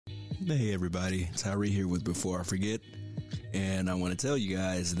Hey everybody, Tyree here with Before I Forget, and I want to tell you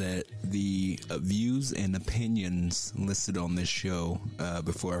guys that the views and opinions listed on this show,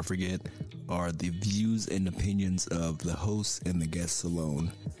 Before I Forget, are the views and opinions of the hosts and the guests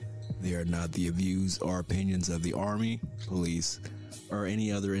alone. They are not the views or opinions of the Army, police, or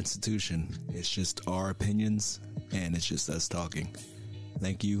any other institution. It's just our opinions, and it's just us talking.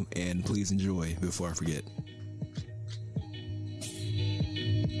 Thank you, and please enjoy Before I Forget.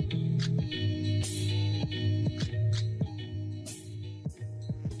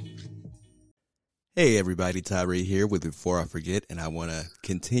 Hey everybody, Tyree here with Before I Forget, and I want to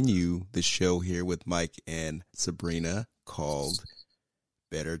continue the show here with Mike and Sabrina called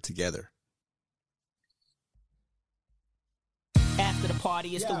Better Together. After the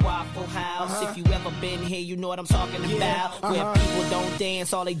party, it's the Waffle House. If you ever been here, you know what I'm talking about. Where people don't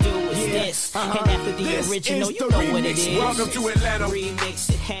dance, all they do is this. And after the original, you know what it is. Welcome to Atlanta. Remix,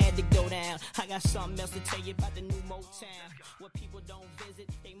 it had to go down. I got something else to tell you about the new Motown. Where people don't visit,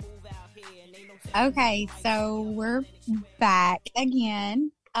 they move out here. And they don't Okay, so we're back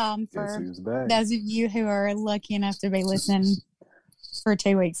again. For those of you who are lucky enough to be listening for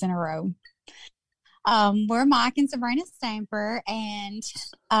 2 weeks in a row. We're Mike and Sabrina Stamper, and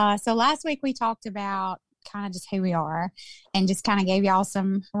so last week we talked about kind of just who we are and just kind of gave y'all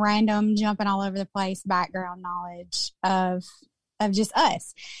some random jumping all over the place background knowledge of just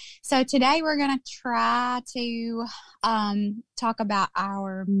us. So today we're going to try to talk about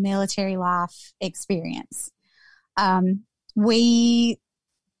our military life experience. We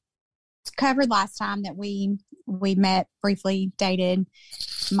covered last time that we met briefly, dated.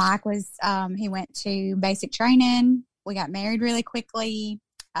 Mike was he went to basic training. We got married really quickly.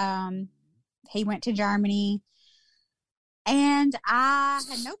 He went to Germany, and I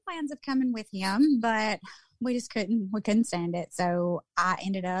had no plans of coming with him, but we just couldn't stand it. So I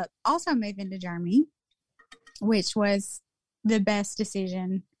ended up also moving to Germany, which was the best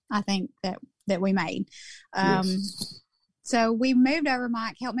decision I think that we made. Yes. So we moved over.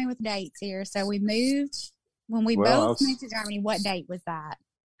 Mike, help me with dates here. So we moved when we both moved to Germany. What date was that?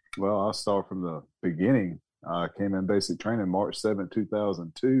 Well, I'll start from the beginning. I came in basic training March 7th,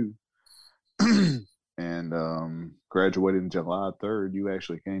 2002, and graduated in July 3rd. You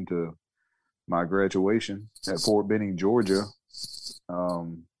actually came to my graduation at Fort Benning, Georgia.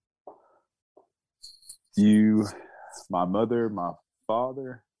 You, my mother, my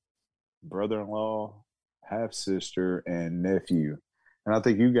father, brother-in-law, half-sister, and nephew. And I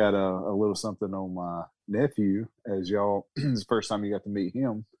think you got a little something on my nephew, as y'all, it's the first time you got to meet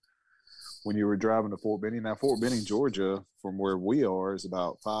him when you were driving to Fort Benning. Now, Fort Benning, Georgia, from where we are, is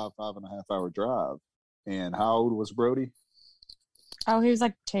about 5.5 hour drive. And how old was Brody? Oh, he was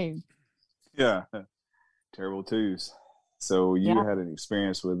like 2. Yeah, terrible 2s. So you had an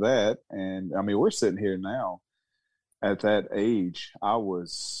experience with that. And, I mean, we're sitting here now. At that age, I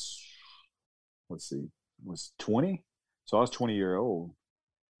was, was 20. So I was 20-year-old.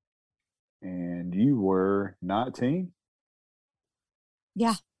 And you were 19?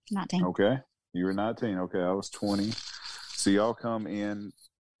 Yeah, 19. Okay. You were 19. Okay, I was 20. So y'all come in.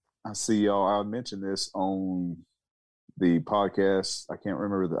 I see y'all. I mentioned this on the podcast. I can't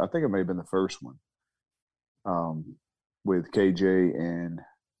remember. I think it may have been the first one with KJ and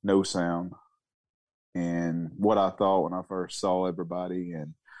No Sound. And what I thought when I first saw everybody,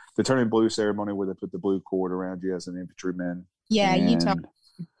 and the turning blue ceremony where they put the blue cord around you as an infantryman. Yeah, you talked.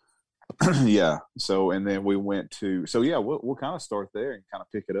 Yeah. So, and then we went to, we'll kind of start there and kind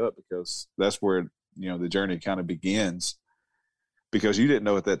of pick it up, because that's where, the journey kind of begins, because you didn't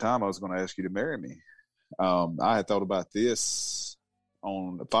know at that time I was going to ask you to marry me. I had thought about this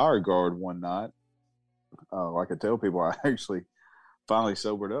on the fire guard one night. Like I tell people, I actually finally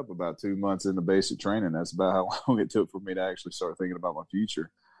sobered up about 2 months into basic training. That's about how long it took for me to actually start thinking about my future.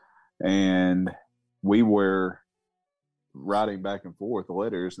 And we were writing back and forth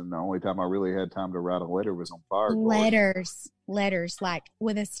letters, and the only time I really had time to write a letter was on fire guard. Letters like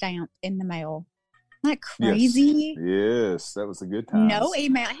with a stamp in the mail. Isn't that crazy? Yes, that was a good time. No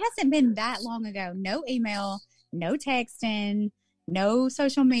email. It hasn't been that long ago. No email, no texting, no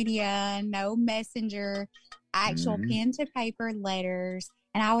social media, no messenger, actual pen to paper letters.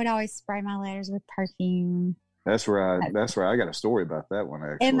 And I would always spray my letters with perfume. That's right. I got a story about that one,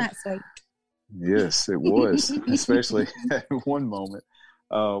 actually. Isn't that sweet? Yes, it was. Especially at one moment.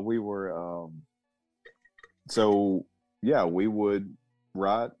 We were, we would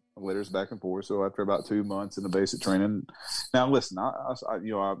write letters back and forth. So after about 2 months in the basic training, now listen,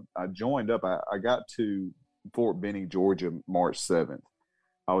 I joined up. I got to Fort Benning, Georgia, March 7th.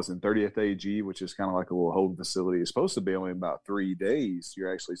 I was in 30th AG, which is kind of like a little holding facility. It's supposed to be only about 3 days.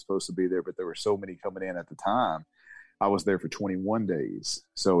 You're actually supposed to be there, but there were so many coming in at the time. I was there for 21 days.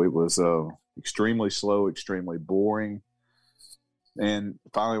 So it was extremely slow, extremely boring. And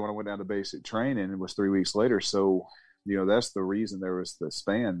finally, when I went down to basic training, it was 3 weeks later. So, that's the reason there was the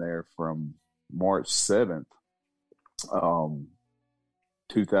span there from March 7th,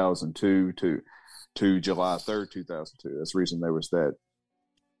 2002 to July 3rd, 2002. That's the reason there was that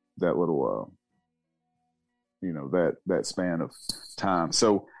little, that span of time.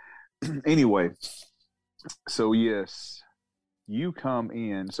 So anyway, so yes, you come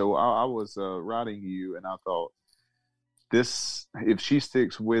in. So I was writing you, and I thought, if she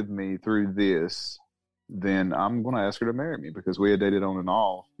sticks with me through this, then I'm going to ask her to marry me, because we had dated on and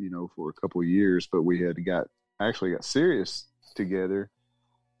off, for a couple of years, but we had got serious together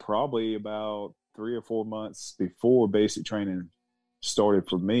probably about 3 or 4 months before basic training started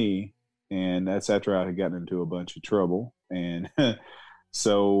for me. And that's after I had gotten into a bunch of trouble. And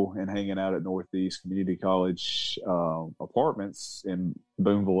and hanging out at Northeast Community College apartments in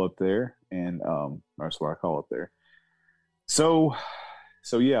Boonville up there. And that's what I call it there. So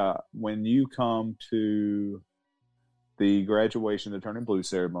yeah, when you come to the graduation, the Turning Blue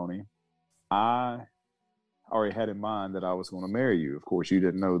ceremony, I already had in mind that I was going to marry you. Of course, you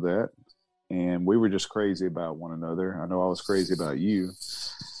didn't know that. And we were just crazy about one another. I know I was crazy about you.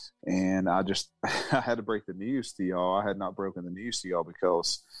 And I had to break the news to y'all. I had not broken the news to y'all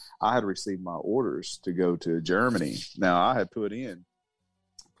because I had received my orders to go to Germany. Now, I had put in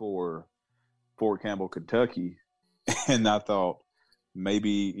for Fort Campbell, Kentucky. And I thought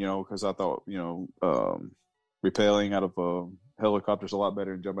maybe, because I thought, rappelling out of a helicopter is a lot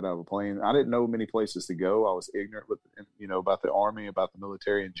better than jumping out of a plane. I didn't know many places to go. I was ignorant about the Army, about the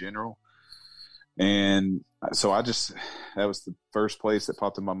military in general. And so that was the first place that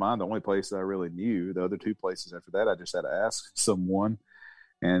popped in my mind, the only place that I really knew. The other 2 places after that, I just had to ask someone.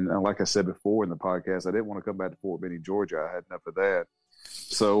 And like I said before in the podcast, I didn't want to come back to Fort Benning, Georgia. I had enough of that.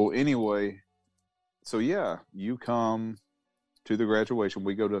 So anyway, yeah, you come to the graduation.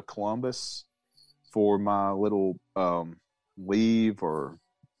 We go to Columbus for my little leave, or,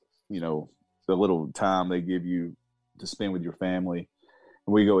 the little time they give you to spend with your family.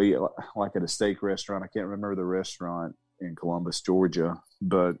 And we go eat like at a steak restaurant. I can't remember the restaurant in Columbus, Georgia.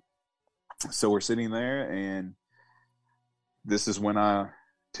 But so we're sitting there, and this is when I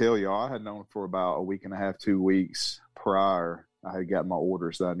tell y'all I had known for about a week and a half, 2 weeks prior. I had got my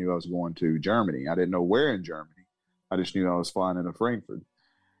orders that I knew I was going to Germany. I didn't know where in Germany. I just knew I was flying into Frankfurt.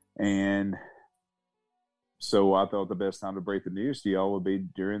 And so I thought the best time to break the news to y'all would be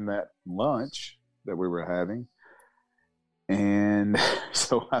during that lunch that we were having. And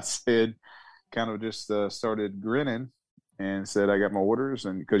so I said, kind of just started grinning and said, I got my orders.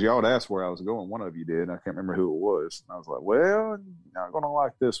 And because y'all had asked where I was going, one of you did. I can't remember who it was. And I was like, well, you're not going to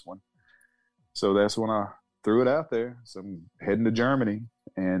like this one. So that's when I threw it out there. So I'm heading to Germany.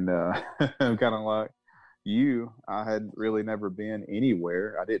 And I'm kind of like you, I had really never been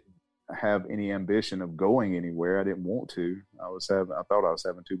anywhere. I didn't have any ambition of going anywhere. I didn't want to. I thought I was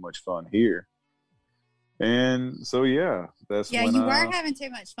having too much fun here. And so, yeah, that's when you were having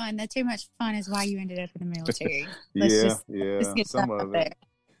too much fun. That too much fun is why you ended up in the military. Let's get some of it.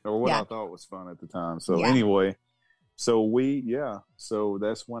 Or what I thought was fun at the time. So anyway, so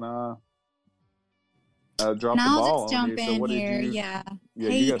that's when I dropped the ball. I'll just jump in here.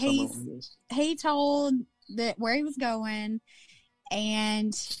 He told that where he was going,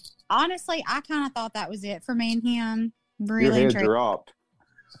 and honestly, I kind of thought that was it for me and him. Really, your head dropped.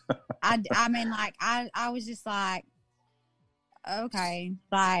 I mean, like, I was just like, okay,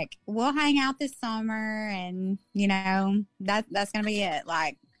 like, we'll hang out this summer, and that's gonna be it.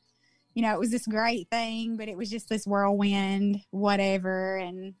 Like, it was this great thing, but it was just this whirlwind, whatever.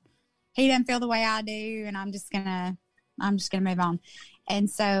 And he doesn't feel the way I do, and I'm just gonna move on. And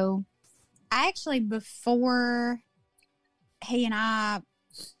so, before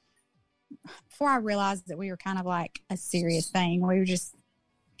I realized that we were kind of like a serious thing, we were just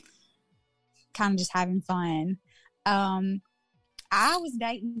kind of just having fun. I was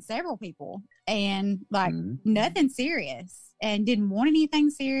dating several people, and like nothing serious, and didn't want anything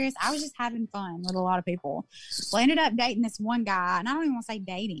serious. I was just having fun with a lot of people. Well, I ended up dating this one guy, and I don't even want to say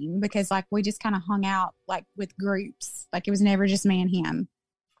dating, because like we just kind of hung out like with groups. Like it was never just me and him.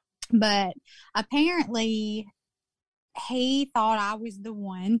 But apparently he thought I was the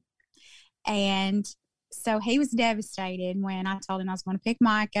one. And so he was devastated when I told him I was going to pick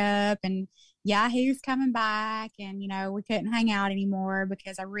Mike up, and he was coming back, and, we couldn't hang out anymore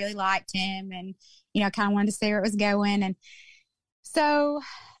because I really liked him, and, kind of wanted to see where it was going. And So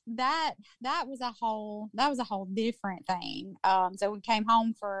that was a whole different thing. So we came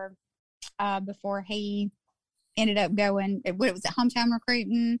home for before he ended up going. What was it? Hometown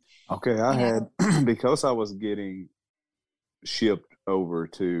recruiting. Okay, I had because I was getting shipped over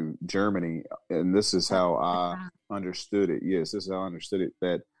to Germany, and this is how I understood it. Yes, this is how I understood it.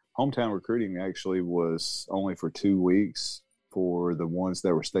 That hometown recruiting actually was only for 2 weeks for the ones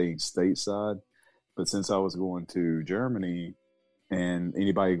that were staying stateside. But since I was going to Germany, and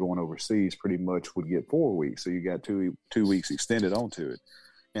anybody going overseas pretty much would get 4 weeks, so you got 2 weeks extended onto it.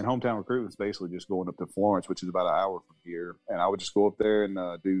 And hometown recruiting was basically just going up to Florence, which is about an hour from here, and I would just go up there and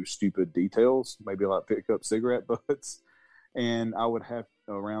do stupid details, maybe like pick up cigarette butts. And I would have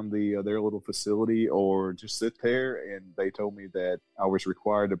around their little facility or just sit there. And they told me that I was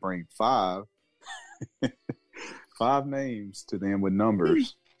required to bring five names to them with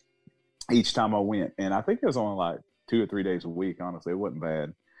numbers each time I went. And I think it was only like 2 or 3 days a week. Honestly, it wasn't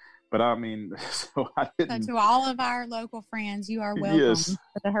bad. But I mean, so I didn't. So to all of our local friends, you are welcome. Yes,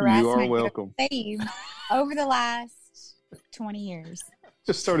 for the harassment you are welcome. Received over the last 20 years.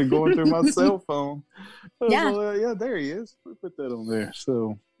 Just started going through my cell phone. Yeah. Yeah, there he is. We put that on there.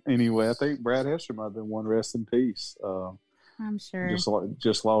 So anyway, I think Brad Hester might have been one. Rest in peace. I'm sure.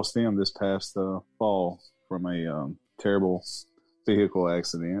 Just lost him this past fall from a terrible vehicle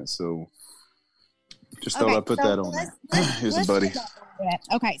accident. So just thought I'd put that on there. Here's a buddy.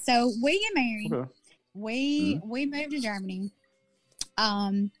 Okay, so we get married. Okay. We moved to Germany.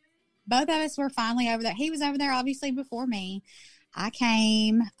 Both of us were finally over there. He was over there obviously before me. I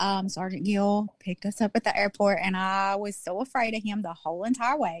came, Sergeant Gill picked us up at the airport, and I was so afraid of him the whole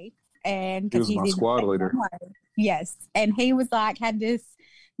entire way. And he was my squad leader. Yes. And he was like, had this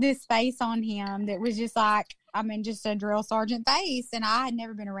face on him that was just like, I mean, just a drill sergeant face. And I had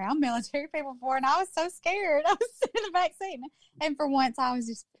never been around military people before, and I was so scared. I was sitting in the back seat. And for once, I was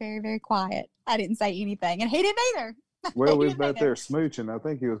just very, very quiet. I didn't say anything, and he didn't either. Well, we was back there smooching. I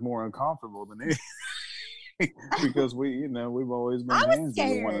think he was more uncomfortable than anything. Because we've always been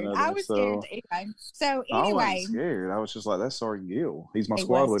handsy with one another. I was scared anyway. So anyway, I wasn't scared. I was just like, that's Sergeant Gill. He's my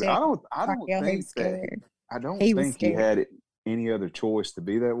squad leader. I don't think he had any other choice to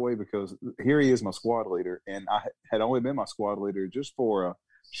be that way, because here he is, my squad leader, and I had only been my squad leader just for a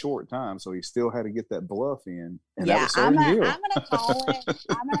short time, so he still had to get that bluff in. And that was Sergeant Gill. I'm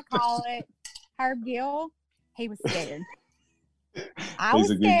gonna call it Herb Gill. He was scared.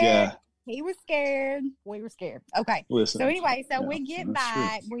 He's a good guy. He was scared. We were scared. Okay. Listen, so anyway, we get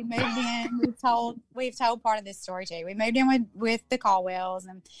back. True. We moved in. We've told part of this story too. We moved in with the Caldwells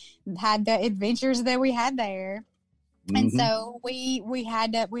and had the adventures that we had there. Mm-hmm. And so we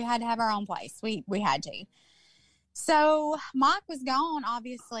had to have our own place. We had to. So Mike was gone,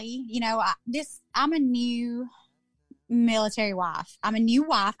 obviously. I'm a new military wife. I'm a new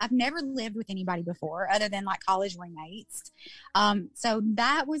wife. I've never lived with anybody before other than like college roommates. So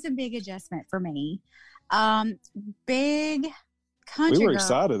that was a big adjustment for me. Big country We were girl.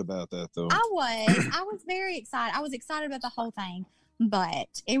 excited about that though. I was very excited. I was excited about the whole thing,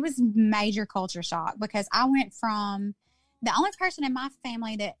 but it was major culture shock because I went from the only person in my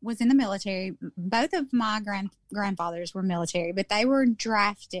family that was in the military. Both of my grandfathers were military, but they were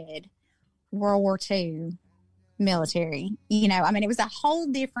drafted World War II military. It was a whole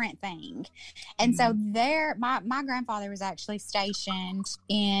different thing. And so my grandfather was actually stationed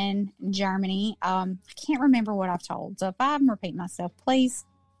in Germany. I can't remember what I've told. So if I'm repeating myself, please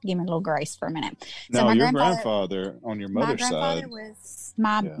give me a little grace for a minute. No, so your grandfather on your mother's side.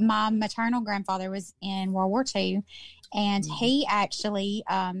 My maternal grandfather was in World War II, and he actually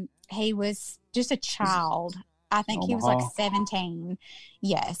he was just a child. I think he was like 17.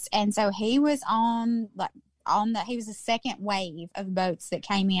 Yes. And so he was he was the second wave of boats that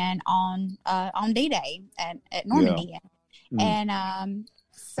came in on D-Day at Normandy. Yeah. And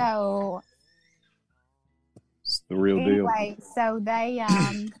so it's the real deal. So they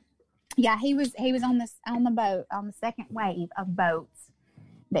he was on the boat, on the second wave of boats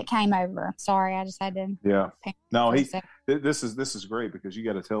that came over. Sorry, I just had to. Yeah. No, this is great because you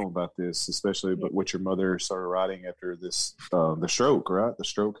got to tell him about this, especially about what your mother started writing after this the stroke, right? The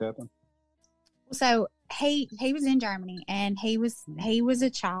stroke happened. So he was in Germany, and he was a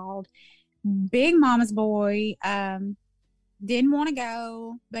child, big mama's boy. Didn't want to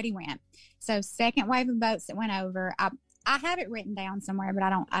go, but he went. So second wave of boats that went over. I have it written down somewhere, but I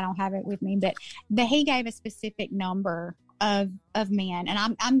don't have it with me. But he gave a specific number of men,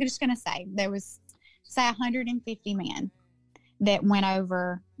 and I'm just going to say there was 150 men that went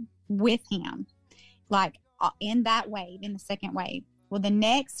over with him, like in that wave, in the second wave. Well, the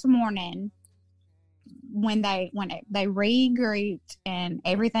next morning, when they regrouped and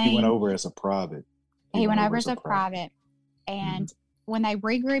everything, he went over as a private. He went over as a private. And when they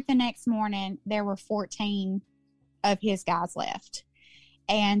regrouped the next morning, there were 14 of his guys left.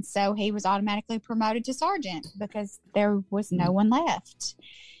 And so he was automatically promoted to sergeant because there was no one left.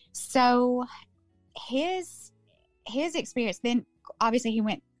 So his experience, then obviously he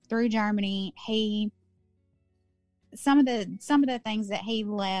went through Germany. Some of the things that he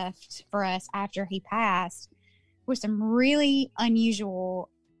left for us after he passed were some really unusual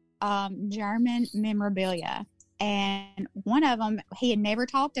German memorabilia. And one of them, he had never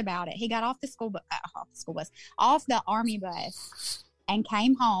talked about it. He got off the army bus and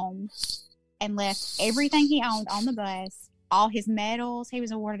came home and left everything he owned on the bus, all his medals. He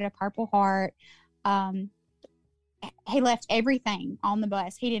was awarded a Purple Heart. He left everything on the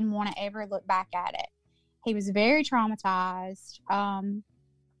bus. He didn't want to ever look back at it. He was very traumatized.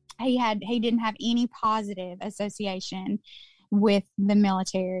 He didn't have any positive association with the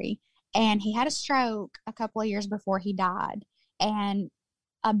military. And he had a stroke a couple of years before he died. And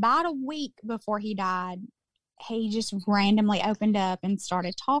about a week before he died, he just randomly opened up and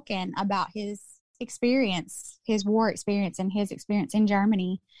started talking about his experience, his war experience and his experience in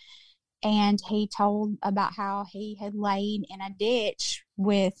Germany. And he told about how he had laid in a ditch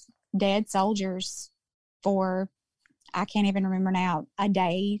with dead soldiers for, I can't even remember now, a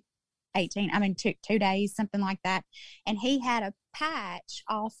day, 2 days, something like that. And he had a patch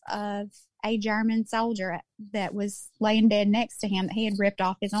off of a German soldier that was laying dead next to him that he had ripped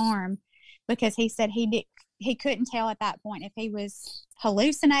off his arm, because he said he couldn't tell at that point if he was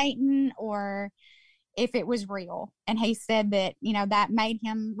hallucinating or if it was real. And he said that, that made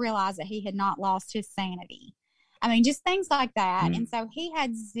him realize that he had not lost his sanity. I mean, just things like that. And so he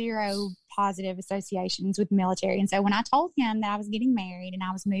had zero positive associations with the military. And so when I told him that I was getting married and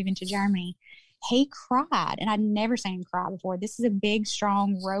I was moving to Germany, he cried. And I'd never seen him cry before. This is a big,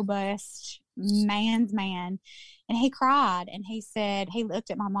 strong, robust man's man. And he cried. And he said, he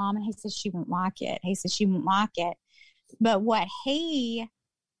looked at my mom and he said, she won't like it. He said, she won't like it. But what he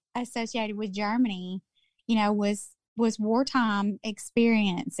associated with Germany, was wartime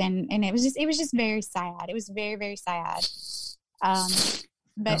experience, and it was just very sad. It was very, very sad.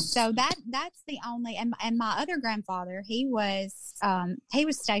 But so that's the only, and my other grandfather, he was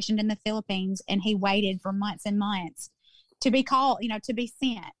stationed in the Philippines, and he waited for months and months to be called, to be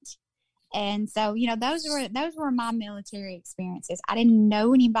sent. And so, those were my military experiences. I didn't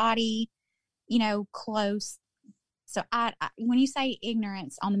know anybody, close. So when you say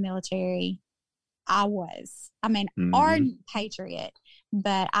ignorance on the military, I was. I mean, ardent patriot,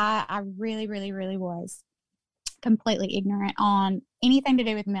 but I really, really, really was completely ignorant on anything to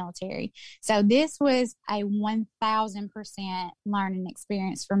do with the military. So this was a 1,000% learning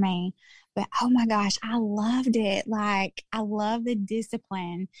experience for me. But oh my gosh, I loved it. Like, I love the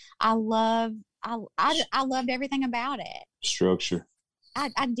discipline. I loved everything about it. Structure. I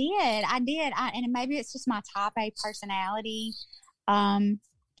did. And maybe it's just my type A personality. I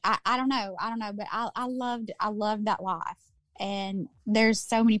don't know, but I loved that life. And there's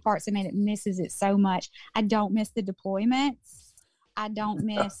so many parts of me that misses it so much. I don't miss the deployments. I don't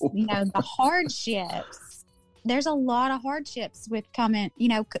miss, the hardships. There's a lot of hardships with coming,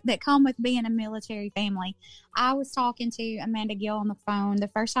 that come with being a military family. I was talking to Amanda Gill on the phone the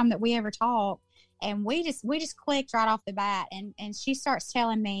first time that we ever talked, and we just clicked right off the bat. And she starts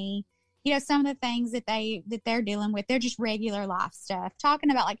telling me, some of the things that they're dealing with. They're just regular life stuff, talking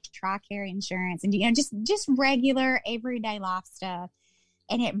about like TRICARE insurance and, just regular everyday life stuff.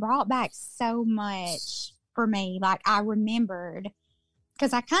 And it brought back so much for me. Like, I remembered,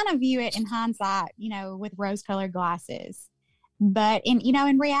 because I kind of view it in hindsight, with rose colored glasses. But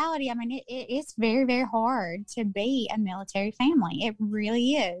in reality, I mean, it's very, very hard to be a military family. It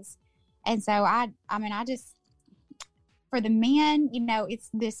really is. And so for the men, it's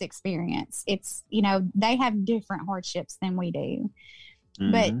this experience. It's, they have different hardships than we do.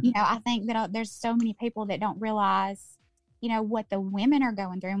 But, I think that there's so many people that don't realize, what the women are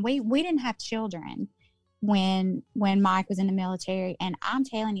going through. And we didn't have children when Mike was in the military. And I'm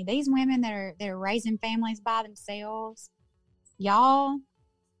telling you, these women that are raising families by themselves, y'all,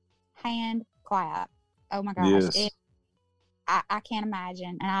 hand clap. Oh my gosh. Yes. I can't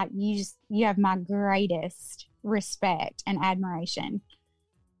imagine. And you have my greatest respect and admiration.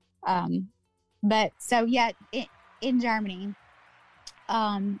 But so yeah, in Germany,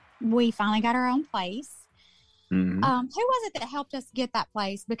 we finally got our own place. Who was it that helped us get that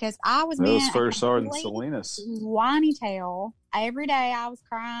place? Because I was First Sergeant Salinas. Whiny tail. Every day I was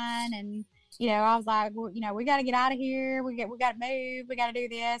crying, and I was like, well, we got to get out of here. We got to move. We got to do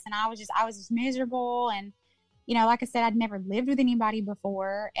this. And I was just miserable. And, like I said, I'd never lived with anybody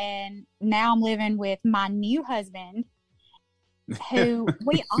before. And now I'm living with my new husband, who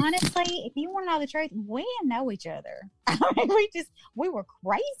we honestly, if you want to know the truth, we didn't know each other. We were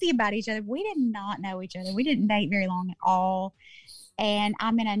crazy about each other. We did not know each other. We didn't date very long at all. And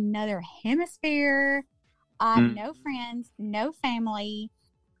I'm in another hemisphere. I have no friends, no family.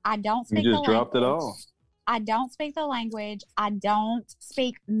 I don't speak the language. You just dropped it all. I don't speak the language. I don't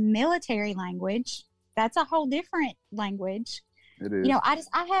speak military language. That's a whole different language. It is.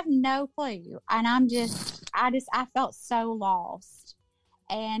 I have no clue. And I felt so lost.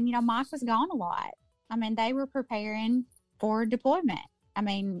 And, Mike was gone a lot. I mean, they were preparing for deployment. I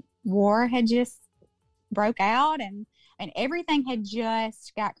mean, war had just broke out and everything had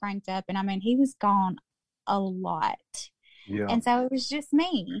just got cranked up. And I mean, he was gone a lot. Yeah. And so it was just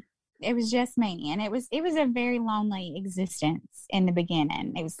me. And it was a very lonely existence in the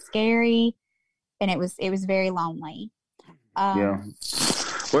beginning. It was scary and it was very lonely. Yeah.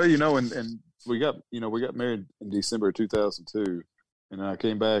 Well, and we got married in December of 2002, and I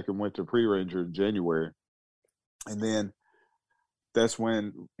came back and went to Pre-Ranger in January. And then that's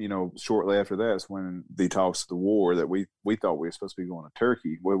when, shortly after that's when the talks of the war that we thought we were supposed to be going to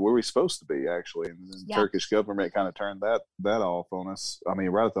Turkey, where we were supposed to be actually. And then the Turkish government kind of turned that off on us. I mean,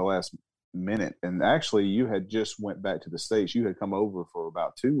 right at the last minute. And actually you had just went back to the States. You had come over for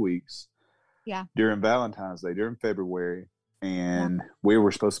about 2 weeks. Yeah. During Valentine's Day, during February. And we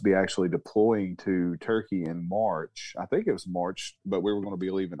were supposed to be actually deploying to Turkey in March. I think it was March, but we were going to be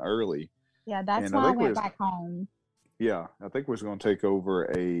leaving early. Yeah, that's why I went back home. Yeah, I think we was going to take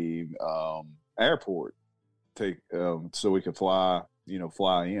over a airport, so we could fly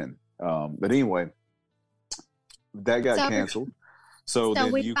in. But anyway, that got canceled. So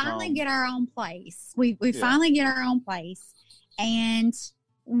then we finally get our own place. We finally get our own place, and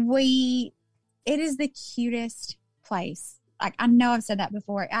it is the cutest place. Like, I know I've said that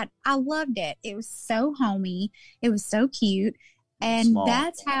before. I loved it. It was so homey. It was so cute. And small.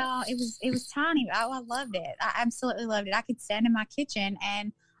 That's how it was tiny. Oh, I loved it. I absolutely loved it. I could stand in my kitchen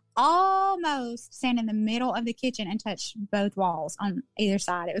and almost stand in the middle of the kitchen and touch both walls on either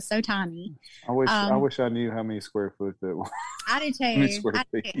side. It was so tiny. I wish I knew how many square foot that was. I did too.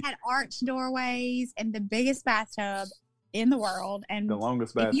 It had arched doorways and the biggest bathtub in the world. And the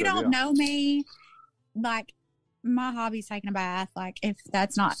longest bathtub. If you don't know me, like, my hobby is taking a bath. Like, if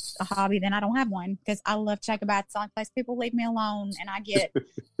that's not a hobby, then I don't have one, because I love to take a bath. It's the only place people leave me alone, and I get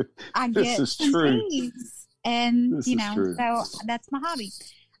this is true. And this so that's my hobby.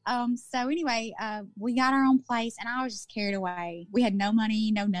 So anyway, we got our own place, and I was just carried away. We had no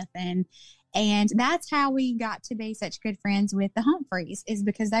money, no nothing, and that's how we got to be such good friends with the Humphreys, is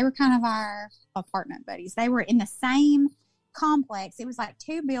because they were kind of our apartment buddies. They were in the same complex. It was like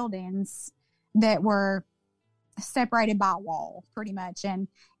 2 buildings that were separated by a wall, pretty much, and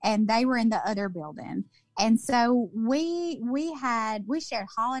they were in the other building. And so we shared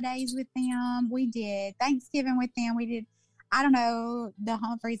holidays with them. We did Thanksgiving with them. We did, I don't know, the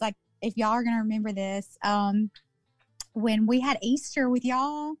Humphreys, like, if y'all are gonna remember this, when we had Easter with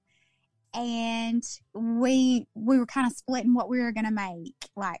y'all, and we were kind of splitting what we were gonna make,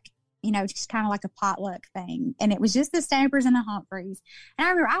 like, just kind of like a potluck thing. And it was just the Stampers and the Humphreys. And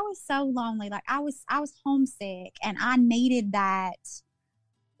I remember I was so lonely. Like, I was homesick, and I needed that,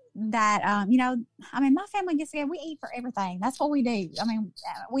 I mean, my family gets together. We eat for everything. That's what we do. I mean,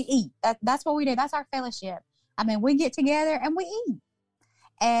 we eat. That's what we do. That's our fellowship. I mean, we get together and we eat.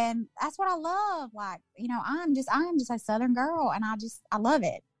 And that's what I love. Like, I am just a Southern girl, and I love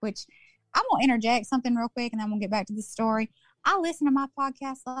it, which I'm going to interject something real quick, and then we'll get back to the story. I listened to my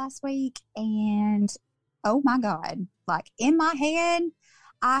podcast last week, and oh my God, like, in my head,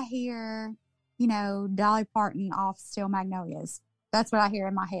 I hear, Dolly Parton off Steel Magnolias. That's what I hear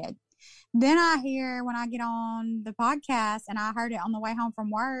in my head. Then I hear, when I get on the podcast, and I heard it on the way home from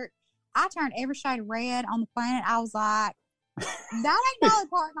work, I turned every shade of red on the planet. I was like, that ain't Dolly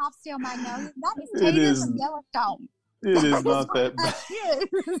Parton off Steel Magnolias. That is Tina from Yellowstone. It is not that bad.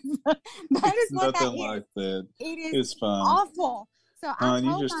 That is what nothing that like is. that. It is it's fine. awful. So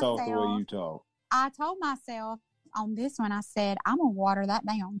you just talk the way you talk. I told myself on this one, I said, I'm going to water that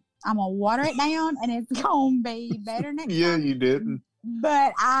down. I'm going to water it down, and it's going to be better next time. Yeah, you didn't.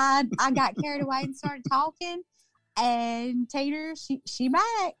 But I got carried away and started talking, and Tater, she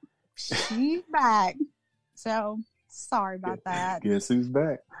back. She's back. So sorry about that. Guess who's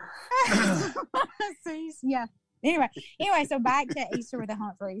back? Yeah. Anyway, so back to Easter with the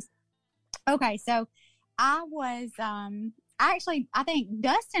Humphreys. Okay, so I I think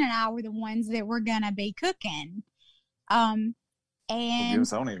Dustin and I were the ones that were going to be cooking. And I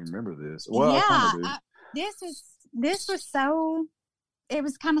don't even remember this. Well, yeah, this was so, it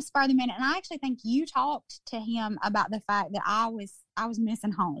was kind of spur of the minute. And I actually think you talked to him about the fact that I was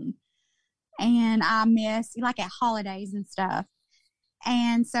missing home, and I miss like at holidays and stuff.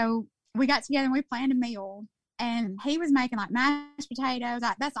 And so we got together and we planned a meal, and he was making like mashed potatoes.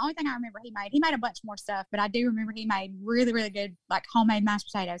 That's the only thing I remember he made. He made a bunch more stuff, but I do remember he made really, really good, like homemade mashed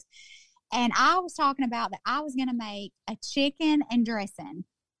potatoes. And I was talking about that I was going to make a chicken and dressing.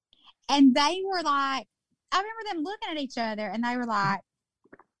 And they were like, I remember them looking at each other, and they were like,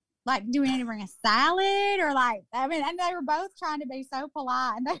 do we need to bring a salad? Or and they were both trying to be so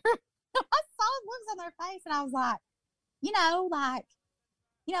polite. And I saw looks on their face, and I was like,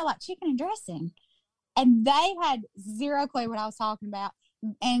 like chicken and dressing. And they had zero clue what I was talking about.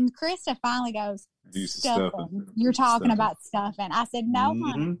 And Krista finally goes, stuffing. You're talking about stuffing. I said, no,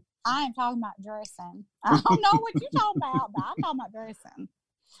 honey, I am talking about dressing. I don't know what you're talking about, but I'm talking about dressing.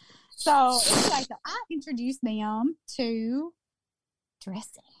 So anyway, I introduced them to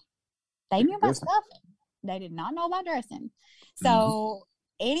dressing. They knew about stuffing. They did not know about dressing. So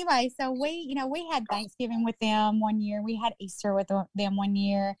anyway, so we had Thanksgiving with them one year. We had Easter with them one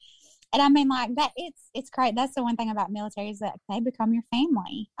year. And I mean, like that, it's great. That's the one thing about military is that they become your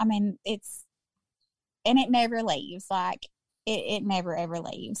family. I mean, and it never leaves. Like it never ever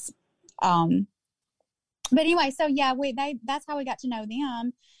leaves. But anyway, so yeah, that's how we got to know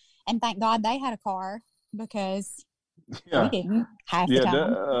them, and thank God they had a car because we didn't half the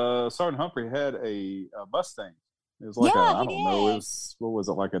time. Sergeant Humphrey had a Mustang. It was like I don't know. What was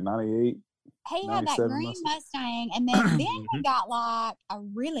it, like a 98? He had that green Mustang, and then he got like a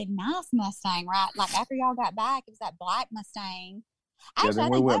really nice Mustang, right? Like after y'all got back, it was that black Mustang. Actually,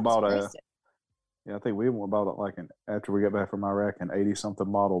 then we went and bought I think we went and bought it like after we got back from Iraq, an 80-something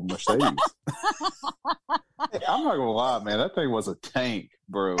model Mercedes. I'm not gonna lie, man, that thing was a tank,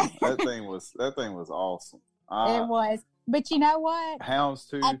 bro. That thing was awesome. It was, but you know what?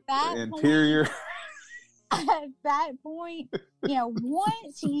 Houndstooth, interior. At that point,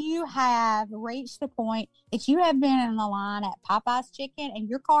 once you have reached the point that you have been in the line at Popeye's Chicken and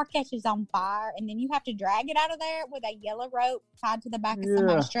your car catches on fire, and then you have to drag it out of there with a yellow rope tied to the back of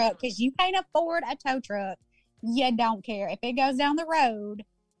somebody's truck because you can't afford a tow truck, you don't care. If it goes down the road,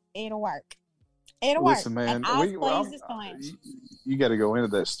 it'll work. Listen, man, you got to go into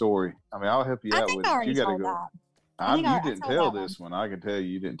that story. I mean, I'll help you out with it. You got to go. You didn't tell this one. I can tell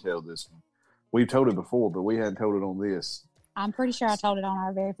you didn't tell this one. We've told it before, but we hadn't told it on this. I'm pretty sure I told it on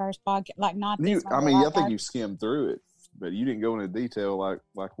our very first podcast. Like not this one. I think you skimmed through it, but you didn't go into detail like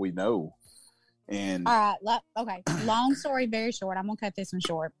we know. And all right, okay. Long story, very short. I'm gonna cut this one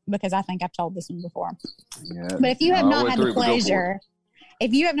short because I think I've told this one before. Yeah, but if you have not had the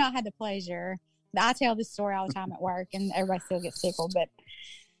pleasure, I tell this story all the time at work, and everybody still gets tickled. But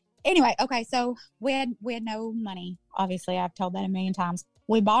anyway, okay. So we had no money. Obviously, I've told that a million times.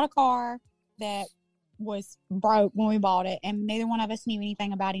 We bought a car that was broke when we bought it, and neither one of us knew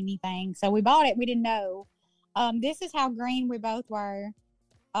anything about anything. So we bought it. We didn't know. This is how green we both were.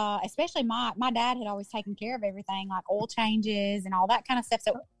 Especially my dad had always taken care of everything, like oil changes and all that kind of stuff.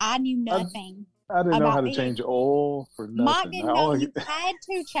 So I knew nothing. I didn't know how to change oil for nothing. Mike didn't know you had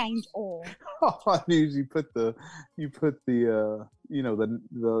to change oil. All I knew is you put the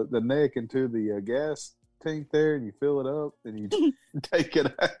neck into the gas tank there, and you fill it up, and you take it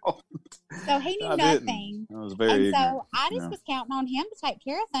out. So he knew nothing. I was very ignorant. So I just was counting on him to take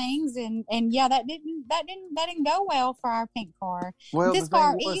care of things, and that didn't go well for our pink car. Well, this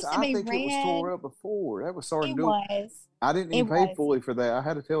car used to be red. It was tore up before. That was Sergeant It Dewey. was. I didn't even pay fully for that. I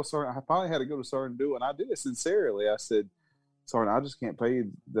had to tell Sergeant. I finally had to go to Sergeant Dewey, and I did it sincerely. I said, Sergeant, I just can't pay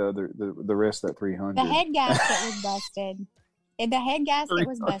the rest of that $300. The head gasket was busted. The head gasket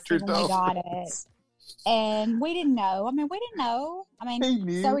was busted when we got it. And we didn't know. I mean, he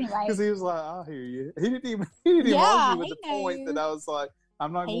knew. So anyway, because he was like, "I'll hear you." He didn't even argue with the point that I was like,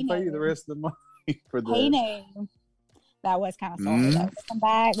 "I'm not going to pay you the rest of the money for this." He knew. That was kind of sorry though. Come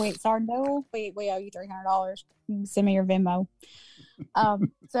back, Sergeant Dewey, we owe you $300. Send me your Venmo.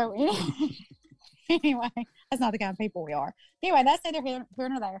 So anyway, that's not the kind of people we are. Anyway, that's neither here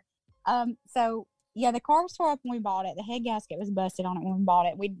nor there. So. Yeah, the car was tore up when we bought it. The head gasket was busted on it when we bought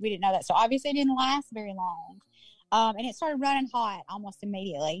it. We didn't know that. So obviously it didn't last very long. And it started running hot almost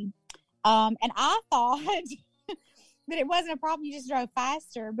immediately. And I thought that it wasn't a problem. You just drove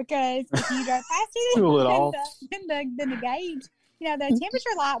faster, because if you drove faster than the gauge, the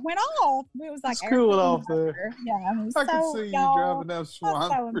temperature light went off. It was like cool it off there. Yeah, I can see you driving down Schwein.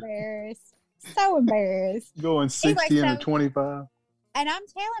 I'm so embarrassed. So embarrassed. Going 60 Anyway, and a 25. And I'm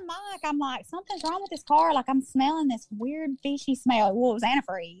telling Mike, I'm like, something's wrong with this car. Like, I'm smelling this weird fishy smell. Well, it was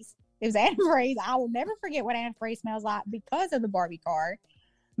antifreeze. It was antifreeze. I will never forget what antifreeze smells like because of the Barbie car.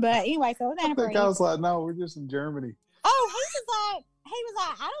 But anyway, so it was antifreeze. I think I was like, no, we're just in Germany. Oh, he was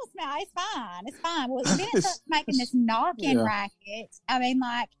like, I don't smell. It's fine. It's fine. Well, then it starts making this knocking racket. I mean,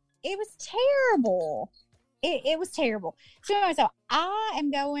 like, it was terrible. It was terrible. So anyway, so I am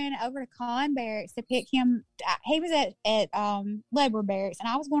going over to Con Barracks to pick him. He was at Labor Barracks, and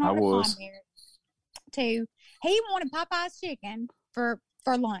I was going over to Con Barracks he wanted Popeye's chicken for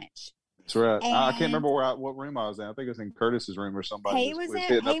lunch. That's right. I can't remember what room I was in. I think it was in Curtis's room or somebody. He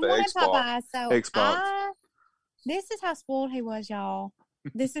wanted Popeyes. So Xbox. This is how spoiled he was, y'all.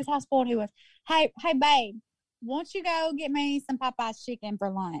 This is how spoiled he was. Hey, babe, won't you go get me some Popeye's chicken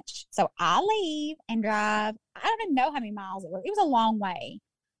for lunch? So I leave and drive. I don't even know how many miles it was. It was a long way.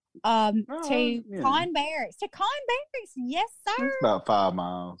 To Con Barracks. To Con Barracks, yes, sir. It's about 5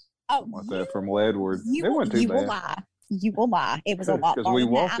 miles. Oh, like that from Leadwood. It wasn't too bad. You will lie. It was a lot. Because we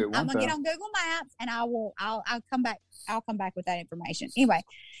walked it one time. I'm gonna get on Google Maps and I'll come back. I'll come back with that information. Anyway,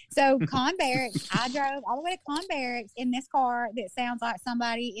 so Con Barracks. I drove all the way to Con Barracks in this car that sounds like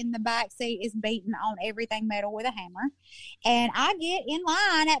somebody in the back seat is beating on everything metal with a hammer. And I get in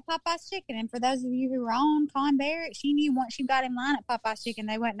line at Popeye's Chicken. And for those of you who are on Con Barracks, you knew once you got in line at Popeye's Chicken,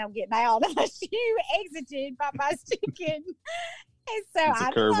 they wasn't no getting out unless you exited Popeye's Chicken. And so it's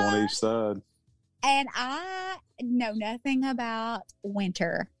a curve on each side. And I know nothing about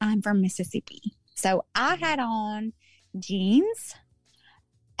winter. I'm from Mississippi. So I had on jeans,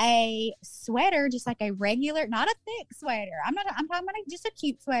 a sweater, just like a regular, not a thick sweater. I'm talking about just a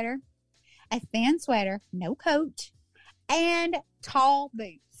cute sweater, a thin sweater, no coat, and tall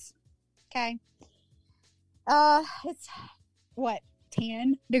boots. Okay. It's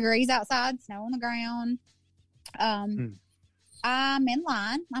 10 degrees outside, snow on the ground. I'm in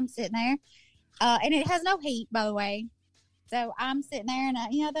line. I'm sitting there. And it has no heat, by the way. So I'm sitting there, and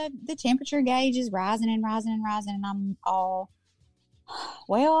the temperature gauge is rising and rising and rising, and I'm all,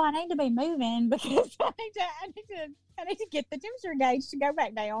 well, I need to be moving because I need to get the temperature gauge to go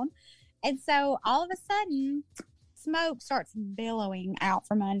back down. And so all of a sudden, smoke starts billowing out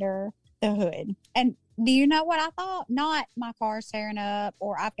from under the hood. And do you know what I thought? Not my car's tearing up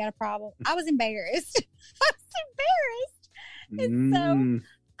or I've got a problem. I was embarrassed. I was embarrassed. And so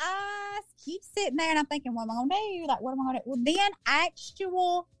I keep sitting there and I'm thinking, what am I going to do? Like, what am I going to do? Well, then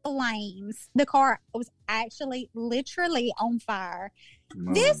actual flames. The car was actually literally on fire.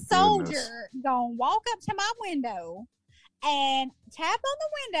 Oh, this soldier going to walk up to my window and tap on the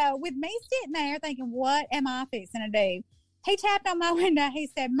window with me sitting there thinking, what am I fixing to do? He tapped on my window. He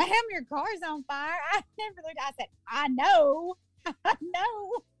said, ma'am, your car's on fire. I never looked. I said, I know. I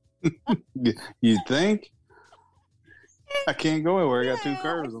know. You think? I can't go anywhere. I got 2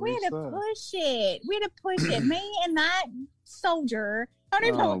 curves on each side. We had to push it. Me and that soldier, I don't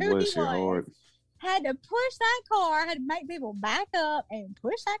even know who he was, had to push that car, had to make people back up and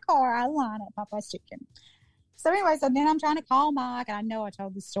push that car out of line at Popeye's Chicken. So anyway, then I'm trying to call Mike, and I know I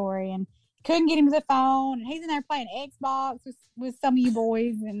told the story, and couldn't get him to the phone, and he's in there playing Xbox with some of you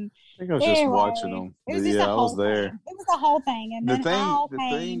boys. And I think I was just watching them. It was I was there. It was the whole thing. And then Al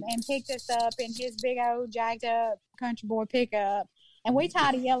came and picked us up in his big old jacked up country boy pickup, and we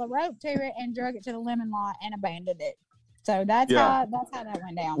tied a yellow rope to it and drug it to the lemon lot and abandoned it. So that's how that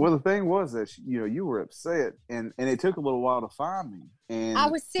went down. Well, the thing was that you were upset, and it took a little while to find me. And I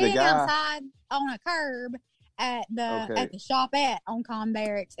was sitting outside on a curb at the shopette on Con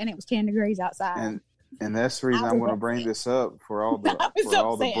Barracks, and it was 10 degrees outside. And that's the reason I'm going to bring this up for all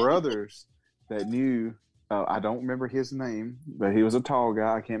the brothers that knew. I don't remember his name, but he was a tall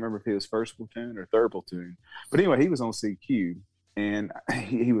guy. I can't remember if he was first platoon or third platoon. But anyway, he was on CQ, and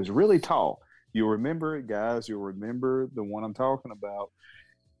he was really tall. You'll remember it, guys. You'll remember the one I'm talking about.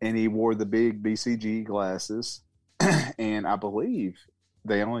 And he wore the big BCG glasses, and I believe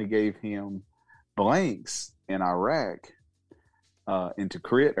they only gave him blanks in Iraq into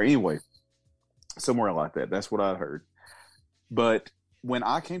Crit, or anyway, somewhere like that. That's what I heard. But when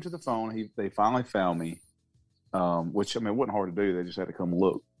I came to the phone, they finally found me, which, it wasn't hard to do. They just had to come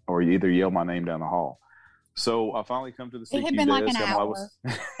look, or you either yell my name down the hall. So I finally come to the CQ desk. It had been like an hour,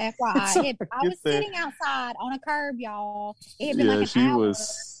 FYI. I was sitting outside on a curb, y'all. It had been like an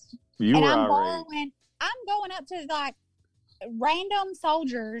hour. I'm going up to like random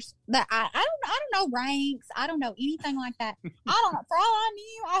soldiers that I don't know ranks. I don't know anything like that. I don't know. For all I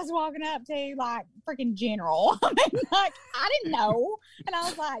knew, I was walking up to like freaking general. I mean, like, I didn't know, and I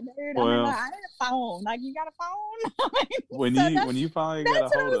was like, dude, I need a phone. Like, you got a phone? When you finally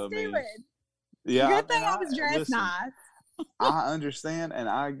got a hold of me, Yeah, Good thing I was dressed listen, nice. I understand, and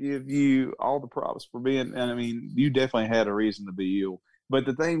I give you all the props for being. And I mean, you definitely had a reason to be you. But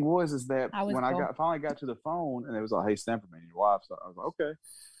the thing is that when I finally got to the phone, and it was like, "Hey, Stanford, man, your wife." So I was like, "Okay,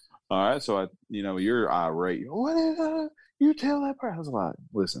 all right." So you're irate. What did you tell that person? I was like,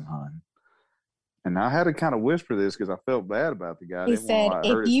 "Listen, hon." And I had to kind of whisper this because I felt bad about the guy. He said,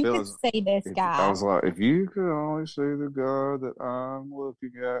 "If you could see this guy," I was like, "If you could only see the guy that I'm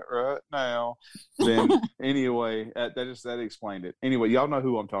looking at right now," then anyway, that explained it. Anyway, y'all know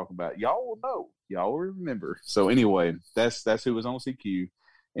who I'm talking about. Y'all will know. Y'all will remember. So anyway, that's who was on CQ,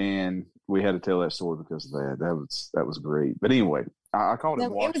 and we had to tell that story because of that. That was great. But anyway, I called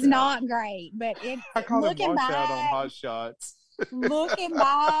him. It was not great, but I called him back on Hot Shots. Looking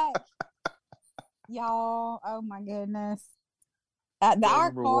back. Y'all, oh my goodness!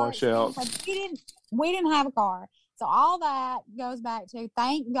 Our car, we didn't have a car, so all that goes back to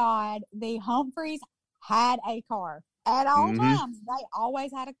thank God the Humphreys had a car at all times. They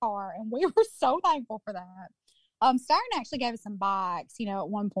always had a car, and we were so thankful for that. Stern actually gave us some bikes, at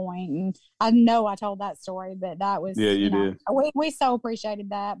one point, and I know I told that story, but that was you did. We so appreciated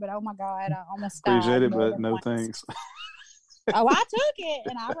that, but oh my God, I almost appreciate it, but no thanks. Oh, I took it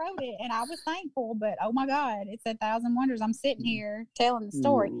and I wrote it and I was thankful, but oh my God, it's 1,000 wonders. I'm sitting here telling the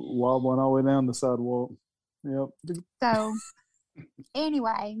story. Wobbling all the way down the sidewalk. Yep. So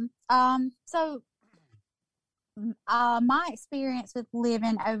anyway, my experience with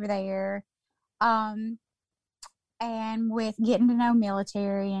living over there, and with getting to know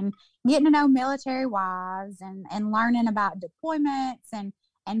military and getting to know military wives and learning about deployments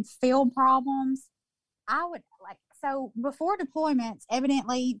and field problems, I would like. So before deployments,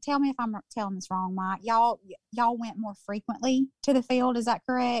 evidently, tell me if I'm telling this wrong, Mike. Y'all went more frequently to the field. Is that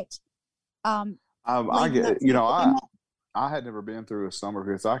correct? I get. I had never been through a summer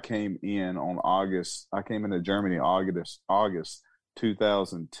because I came in on August. I came into Germany August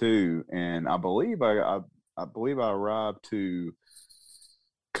 2002, and I believe I arrived to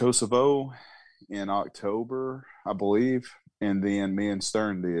Kosovo in October, I believe, and then me and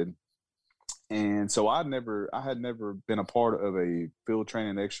Stern did. And so I had never been a part of a field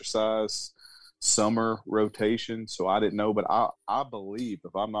training exercise summer rotation, so I didn't know. But I believe,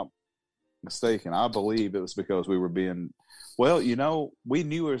 if I'm not mistaken, I believe it was because we were being, we knew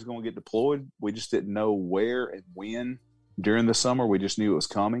we was going to get deployed. We just didn't know where and when during the summer. We just knew it was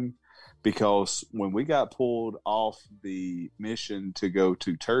coming because when we got pulled off the mission to go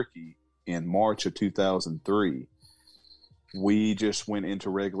to Turkey in March of 2003, we just went into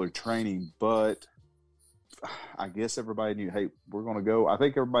regular training, but I guess everybody knew, hey, we're going to go. I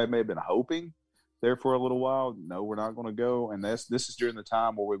think everybody may have been hoping there for a little while. No, we're not going to go. And this is during the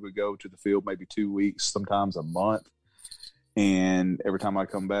time where we would go to the field maybe 2 weeks, sometimes a month. And every time I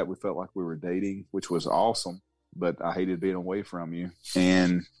come back, we felt like we were dating, which was awesome, but I hated being away from you.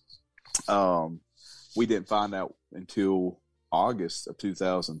 And we didn't find out until August of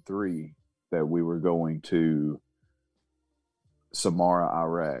 2003 that we were going to Samarra,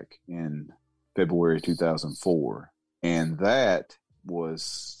 Iraq in February 2004. And that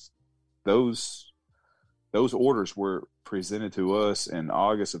was those orders were presented to us in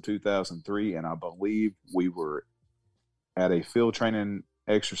August of 2003, and I believe we were at a field training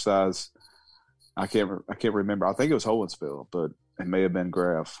exercise. I can't remember. I think it was Holensville, but it may have been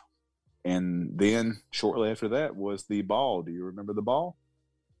Graf. And then shortly after that was the ball. Do you remember the ball?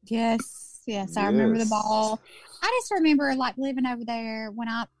 Yes, I remember the ball. I just remember like living over there when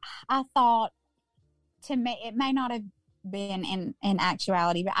I thought, to me, it may not have been in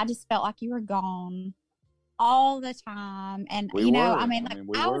actuality, but I just felt like you were gone all the time. And I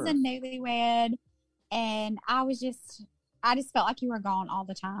was a newlywed, and I just felt like you were gone all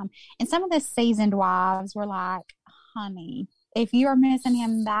the time. And some of the seasoned wives were like, honey, if you are missing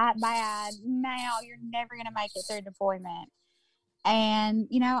him that bad now, you're never going to make it through deployment. And,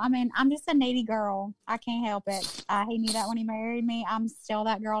 I'm just a needy girl. I can't help it. He knew that when he married me. I'm still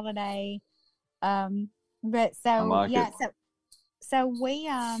that girl today. But so, like so we,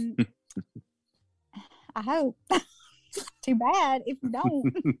 I hope. Too bad if you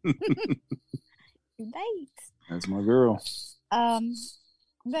don't. You date. That's my girl.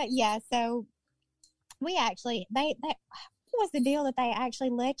 But yeah, so we actually, they what was the deal that they actually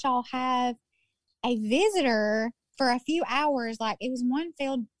let y'all have a visitor for a few hours? Like it was one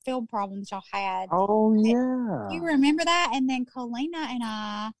field problem that y'all had. Oh yeah, you remember that? And then Colina and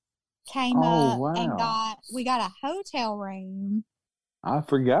I came up and we got a hotel room. I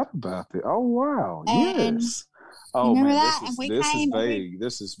forgot about that. Oh wow, and yes. Oh remember man, that? this is vague.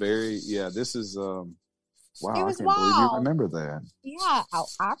 This is very This is wow. I can't believe you remember that. Yeah,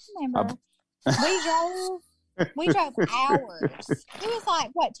 I remember. We drove hours. It was like,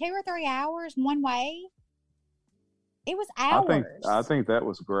 what, 2 or 3 hours one way? It was hours. I think that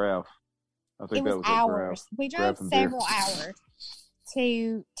was Graf. I think it was hours. We drove several hours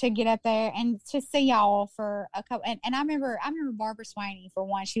to get up there and to see y'all for a couple. And I remember Barbara Swaney, for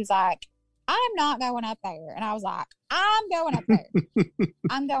one. She was like, "I'm not going up there," and I was like, "I'm going up there.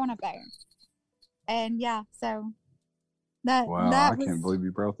 I'm going up there." And yeah, so that I can't believe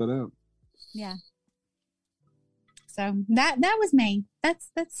you brought that up. Yeah. So that was me.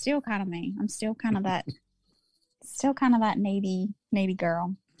 That's still kind of me. I'm still kind of that needy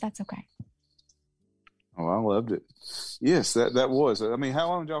girl. That's okay. Oh, I loved it. Yes, that was. I mean, how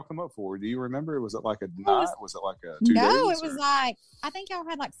long did y'all come up for? Do you remember? Was it like a night? Was it like a 2 days? No, it was like, I think y'all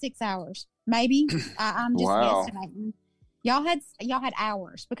had like 6 hours, maybe. I'm just guesstimating. Y'all had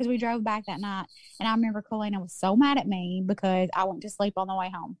hours because we drove back that night, and I remember Colina was so mad at me because I went to sleep on the way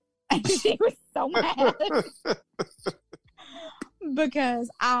home. And she was so mad because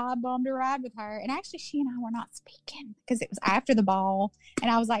I bummed a ride with her. And actually, she and I were not speaking because it was after the ball. And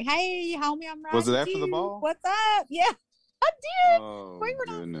I was like, "Hey, homie, I'm riding." Was it after you. the ball? What's up? Yeah, I did. Oh, we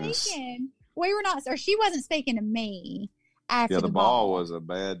were not speaking. We were not, or she wasn't speaking to me after the ball was a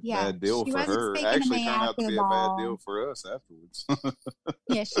bad deal for her. Actually, turned out to be a bad deal for us afterwards.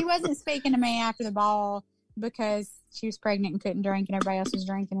 Yeah, she wasn't speaking to me after the ball because she was pregnant and couldn't drink, and everybody else was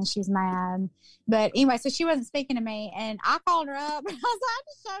drinking, and she's mad. But anyway, so she wasn't speaking to me, and I called her up, and I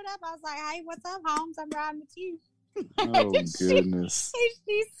just showed up. I was like, "Hey, what's up, Holmes? I'm riding with you." Oh, goodness.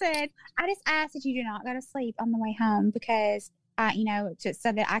 She said, "I just asked that you do not go to sleep on the way home because, just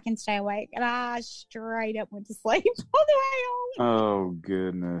so that I can stay awake." And I straight up went to sleep on the way home. Oh,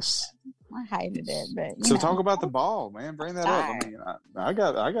 goodness. I hated it, but so talk about the ball, man. Bring that up. I mean, I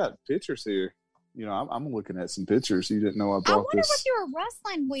got pictures here. I'm looking at some pictures. You didn't know I brought this. I wonder what you were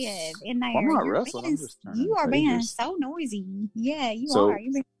wrestling with in there. I'm not wrestling. I'm just turning You are pages. being so noisy. Yeah, you are.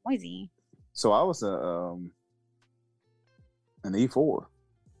 You're being noisy. So I was an E4.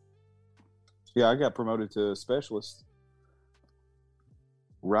 Yeah, I got promoted to specialist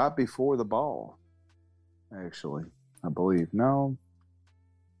right before the ball. Actually, I believe. No.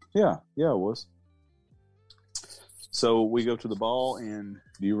 Yeah, it was. So we go to the ball, and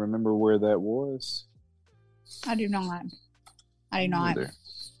do you remember where that was? I do not. Either.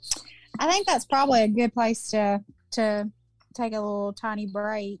 I think that's probably a good place to take a little tiny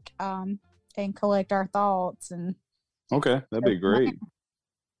break and collect our thoughts. And okay, that'd be great.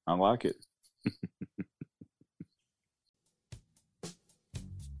 I like it.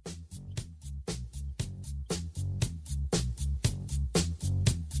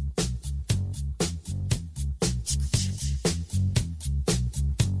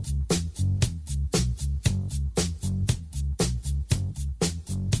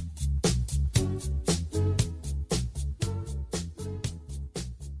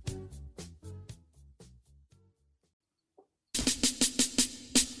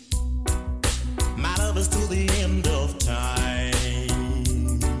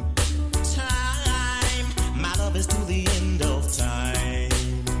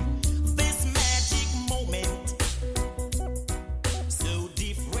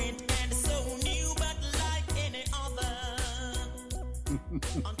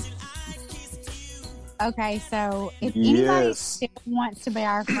 Okay, so if anybody still wants to be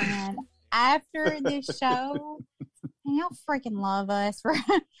our friend after this show, and y'all freaking love us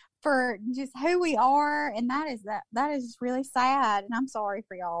for just who we are, and that is really sad, and I'm sorry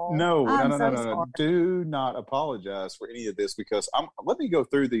for y'all. No. Do not apologize for any of this because let me go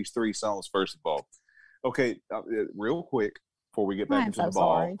through these 3 songs first of all. Okay, real quick before we get back into the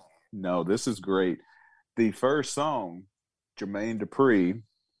ball. Sorry. No, this is great. The first song, Jermaine Dupri,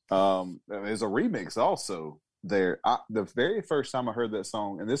 is a remix also there. The very first time I heard that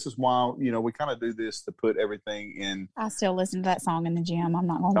song, and this is why, we kind of do this to put everything in. I still listen to that song in the gym. I'm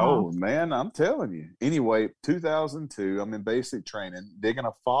not going to lie. Oh, man, I'm telling you. Anyway, 2002, I'm in basic training, digging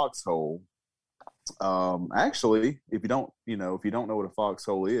a foxhole. Actually, if you don't know what a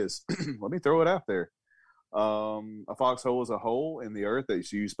foxhole is, let me throw it out there. A foxhole is a hole in the earth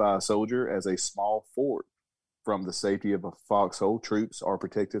that's used by a soldier as a small fort. From the safety of a foxhole, troops are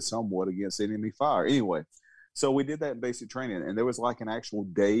protected somewhat against enemy fire. Anyway, so we did that in basic training, and there was like an actual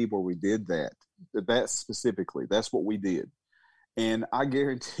day where we did that. That specifically, that's what we did. And I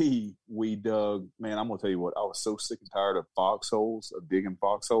guarantee we dug, man, I'm going to tell you what, I was so sick and tired of foxholes, of digging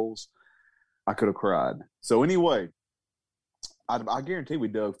foxholes, I could have cried. So anyway, I guarantee we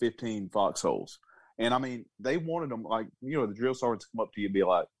dug 15 foxholes. And I mean, they wanted them like, the drill sergeants come up to you and be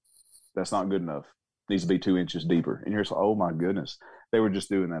like, "That's not good enough. Needs to be 2 inches deeper." And you're just like, oh my goodness. They were just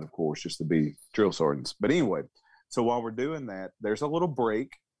doing that, of course, just to be drill sergeants. But anyway, so while we're doing that, there's a little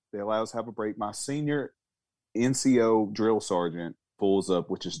break. They allow us to have a break. My senior NCO drill sergeant pulls up,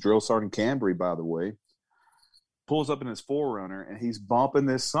 which is Drill Sergeant Cambry, by the way, pulls up in his 4Runner, and he's bumping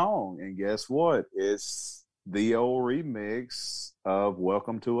this song. And guess what? It's the old remix of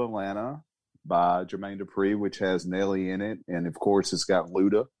Welcome to Atlanta by Jermaine Dupri, which has Nelly in it. And, of course, it's got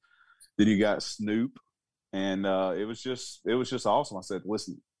Luda. Then you got Snoop. And it was just awesome. I said,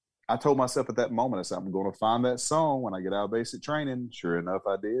 listen, I told myself at that moment, I said, I'm going to find that song when I get out of basic training. Sure enough,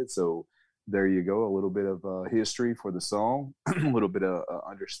 I did. So there you go. A little bit of history for the song, a little bit of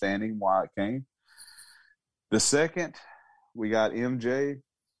understanding why it came. The second, we got MJ.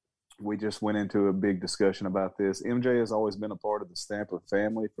 We just went into a big discussion about this. MJ has always been a part of the Stamper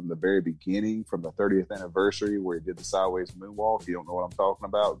family from the very beginning, from the 30th anniversary where he did the sideways moonwalk. If you don't know what I'm talking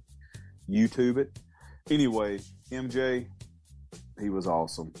about, YouTube it. Anyway, MJ, he was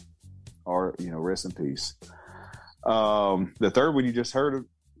awesome. Or, rest in peace. The third one you just heard,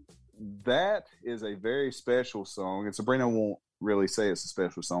 that is a very special song. And Sabrina won't really say it's a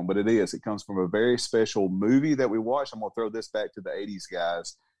special song, but it is. It comes from a very special movie that we watched. I'm going to throw this back to the 80s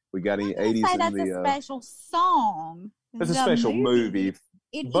guys. We got any 80s in that's the... a special song. It's a special movie.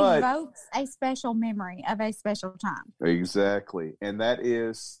 It evokes a special memory of a special time. Exactly. And that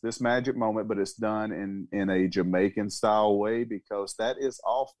is this magic moment, but it's done in a Jamaican style way because that is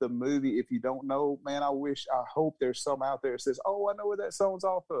off the movie. If you don't know, man, I hope there's some out there that says, oh, I know where that song's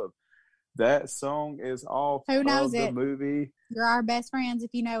off of. That song is off Who knows of the it? movie. You're our best friends if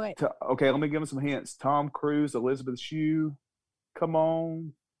you know it. Okay, let me give them some hints. Tom Cruise, Elizabeth Shue, come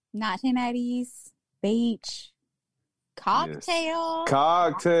on. 1980s, beach. Cocktail. Yes.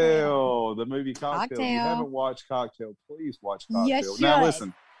 Cocktail. The movie Cocktail. If you haven't watched Cocktail, please watch Cocktail. Yes, now,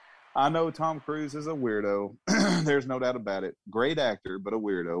 listen, I know Tom Cruise is a weirdo. There's no doubt about it. Great actor, but a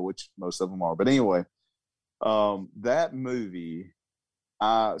weirdo, which most of them are. But anyway, that movie,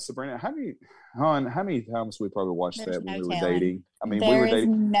 Sabrina, how many times we probably watched that when we were dating? I mean, we were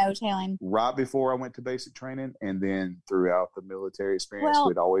dating. No telling. Right before I went to basic training, and then throughout the military experience,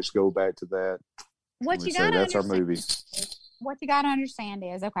 we'd always go back to that. What you gotta that's our movie. What you gotta understand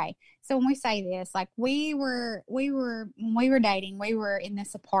is, okay, so when we say this, like when we were dating, we were in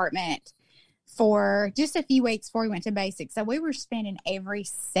this apartment for just a few weeks before we went to basic. So we were spending every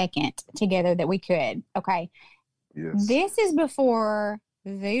second together that we could. Okay. Yes. This is before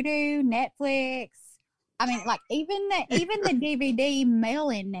Vudu, Netflix. I mean, like even the DVD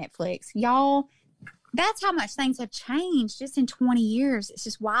mail-in Netflix, y'all. That's how much things have changed just in 20 years. It's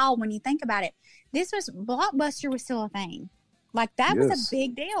just wild when you think about it. Blockbuster was still a thing. Like that was a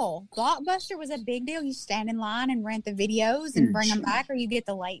big deal. Blockbuster was a big deal. You stand in line and rent the videos and bring them back, or you get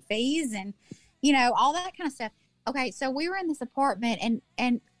the late fees and, all that kind of stuff. Okay, so we were in this apartment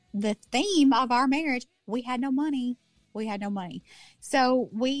and the theme of our marriage, we had no money. So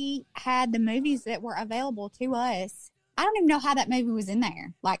we had the movies that were available to us. I don't even know how that movie was in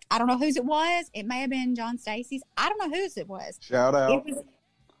there. Like, I don't know whose it was. It may have been John Stacy's. I don't know whose it was. Shout out.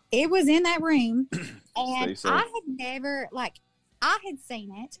 It was in that room. And I had never, I had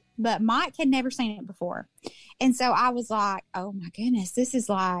seen it, but Mike had never seen it before. And so I was like, oh my goodness, this is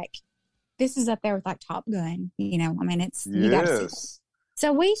up there with like Top Gun. I mean, you got to see it.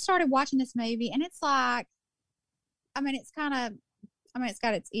 So we started watching this movie, and it's like, it's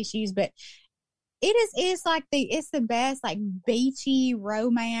got its issues, but it's the best, like beachy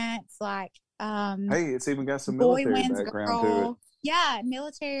romance, like hey, it's even got some military background to it. Yeah,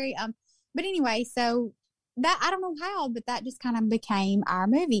 military. But anyway, so that I don't know how, but that just kind of became our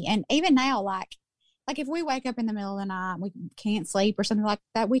movie. And even now, like if we wake up in the middle of the night, we can't sleep or something like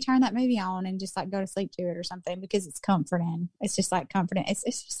that, we turn that movie on and just like go to sleep to it or something because it's comforting. It's just like comforting. It's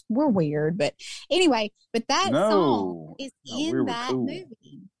just, we're weird, but anyway, but that song is in that movie.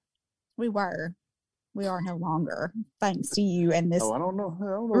 We are no longer, thanks to you and this. I don't know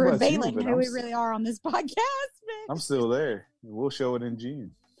revealing about you, who we really are on this podcast. I'm still there. We'll show it in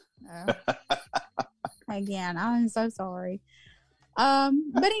June. Again, I'm so sorry. But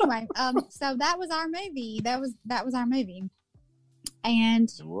anyway, so that was our movie. That was our movie, and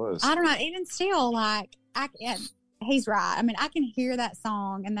it was. I don't know. Even still, he's right. I mean, I can hear that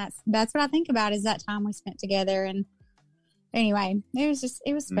song, and that's what I think about is that time we spent together. And anyway, it was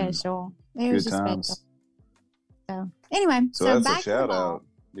special. It was Good just times. special. So anyway, so that's back a shout out.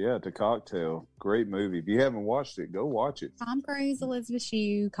 Yeah, to Cocktail. Great movie. If you haven't watched it, go watch it. Tom Cruise, Elizabeth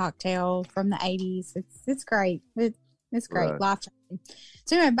Shue, Cocktail from the 80s. It's great. It's great. Right. Life changing.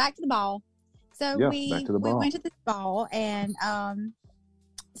 So anyway, back to the ball. So we went to this ball, and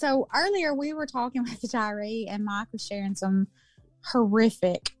so earlier we were talking with Tyree, and Mike was sharing some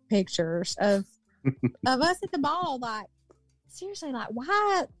horrific pictures of us at the ball. Like, seriously, like,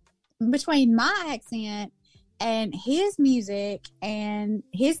 why, between my accent and his music and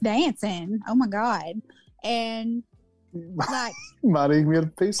his dancing, oh my God. And like, might even get a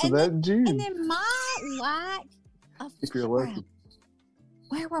piece of that in June. And then my lack of if you're lucky.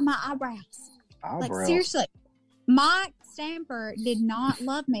 Where were my eyebrows? Like, Eyebrows. seriously, Mike Stamper did not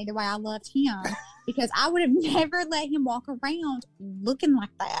love me the way I loved him, because I would have never let him walk around looking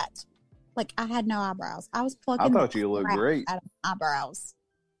like that. Like, I had no eyebrows. I was plucking. I thought you looked great. Out of my eyebrows.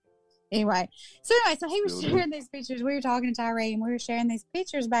 Anyway, so he was sharing these pictures. We were talking to Tyree, and we were sharing these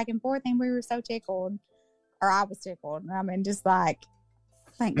pictures back and forth, and we were so tickled. Or I was tickled. I mean, just like,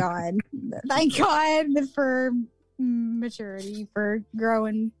 thank God. Thank God for maturity, for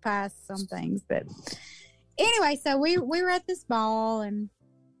growing past some things. But anyway, so we were at this ball, and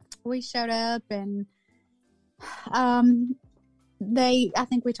we showed up, and I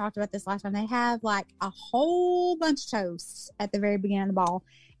think we talked about this last time. They have like a whole bunch of toasts at the very beginning of the ball.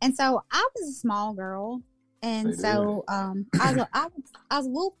 And so I was a small girl. And so I was a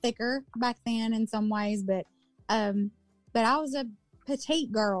little thicker back then in some ways, but I was a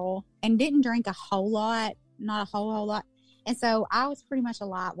petite girl and didn't drink a whole lot, not a whole lot. And so I was pretty much a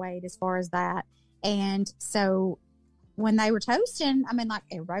lightweight as far as that. And so when they were toasting, I mean, like,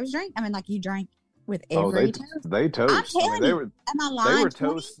 everybody was drinking. I mean, like, you drank with every toast. They toast. I'm telling you,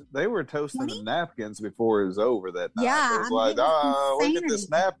 they were toasting 20? The napkins before it was over that night. Yeah, it was like, look at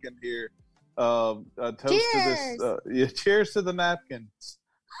this napkin here. Toast cheers. To this. Cheers to the napkins.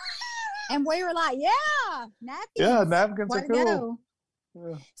 And we were like, yeah, napkins. Yeah, napkins are cool.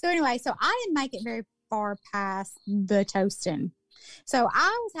 Yeah. So anyway, so I didn't make it very far past the toasting. So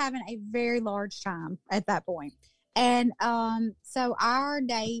I was having a very large time at that point. And so our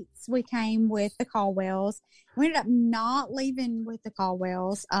dates, we came with the Caldwells. We ended up not leaving with the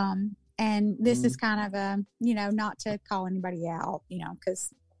Caldwells. And this is kind of a, not to call anybody out,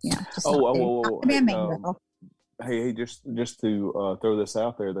 because, Hey, just to throw this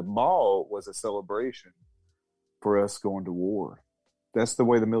out there, the ball was a celebration for us going to war. That's the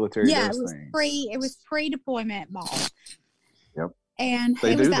way the military does things. It was pre-deployment ball. Yep. And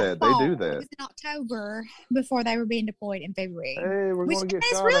they do that. Fall. They do that. It was in October before they were being deployed in February. Hey, we're going to get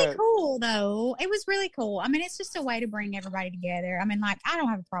shot at. It's really cool, though. It was really cool. I mean, it's just a way to bring everybody together. I mean, like, I don't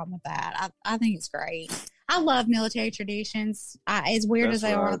have a problem with that. I think it's great. I love military traditions. As weird as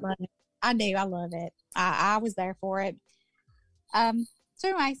they are, I love it. I do. I love it. I was there for it. So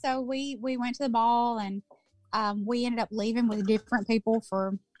anyway, so we went to the ball, and we ended up leaving with different people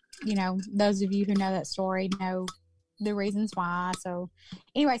for, those of you who know that story know the reasons why. So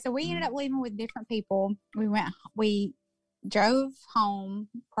anyway, so we ended up leaving with different people. We drove home.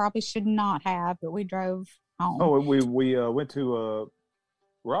 Probably should not have, but we drove home. Oh, we went to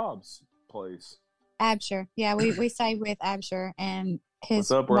Rob's place. Absher. Yeah, we stayed with Absher and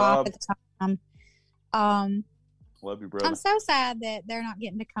his What's up, wife Rob? at the time. Love you, brother. I'm so sad that they're not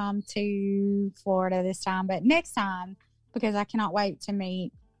getting to come to Florida this time, but next time, because I cannot wait to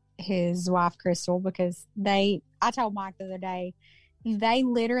meet his wife, Crystal, because I told Mike the other day, they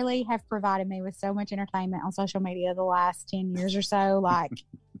literally have provided me with so much entertainment on social media the last 10 years or so. Like,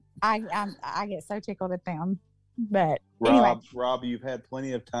 I get so tickled at them. But anyway. Rob, you've had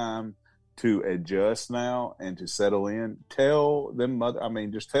plenty of time to adjust now and to settle in. Tell them,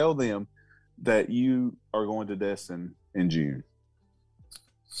 just tell them that you are going to Destin in June.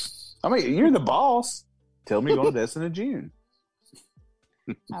 I mean, you're the boss. Tell me you're going to Destin in June.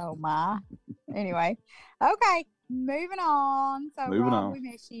 Oh my. Anyway. Okay. Moving on. So Rob, we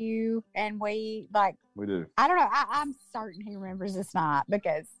miss you. And we do. I don't know. I'm certain he remembers this night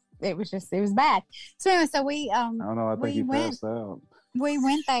because it was bad. So anyway, so we I don't know, I think he passed out. We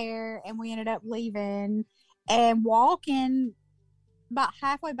went there and we ended up leaving and walking about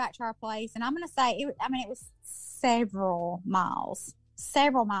halfway back to our place. And I'm going to say, it was several miles.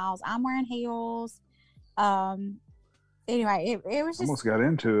 I'm wearing heels. Anyway, it was just. Almost got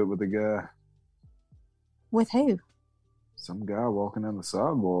into it with the guy. With who? Some guy walking down the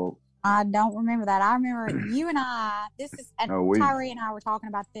sidewalk. I don't remember that. I remember you and I, Tyree and I were talking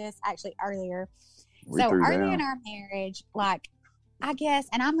about this actually earlier. Early in our marriage, I guess,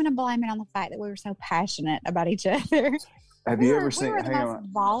 and I'm going to blame it on the fact that we were so passionate about each other. Have you ever seen? We were the most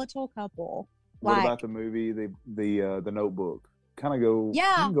volatile couple. What about the movie, the Notebook? Kind of go. Yeah.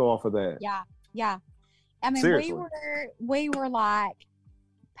 You can go off of that. Yeah. I mean, seriously. we were like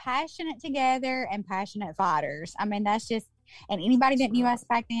passionate together and passionate fighters. I mean, that's just, and anybody that knew us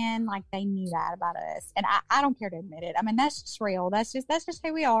back then, they knew that about us. And I don't care to admit it. I mean, that's just real. That's just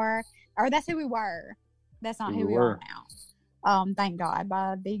who we are, or that's who we were. That's not who we are now. Thank God,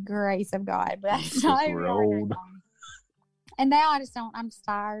 by the grace of God. But that's Because not we're old. And now I'm just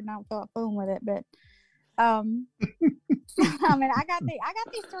tired and I don't feel like fooling with it. But I mean, I got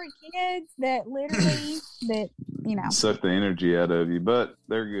these 3 kids that literally suck the energy out of you, but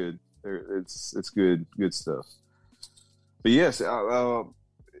they're good. It's good stuff. But yes,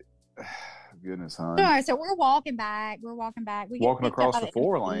 goodness, hon. All right, so we're walking back. We Walking across the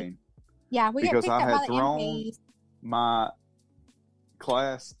 4-lane. Yeah, we get because picked I up had by the thrown MPs. my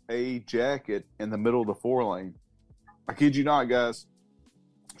Class A jacket in the middle of the 4-lane. I kid you not, guys.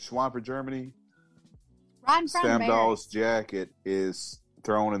 Schweinfurt, Germany. Right in front of Stamdahl's jacket is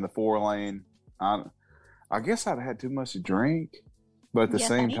thrown in the 4-lane. I guess I'd had too much to drink, but at the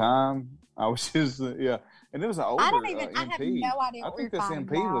same time, I was just and it was an older MP. I have no idea. I What think we're this fighting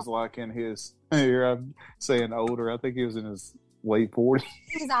MP about. was like in his. Here I'm saying older. I think he was in his late 40s.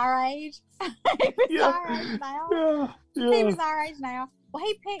 He was our age. He was our age now. He was our age now. Well,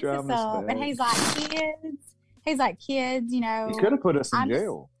 he picks us up and he's like, kids, you know. He could have put us in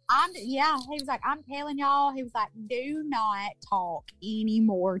jail. He was like, I'm telling y'all, he was like, do not talk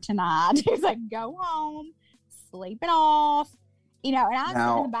anymore tonight. He was like, go home, sleep it off. You know, and I'm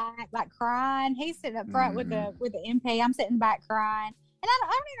sitting in the back, like crying. He's sitting up front with the MP. I'm sitting in the back crying. And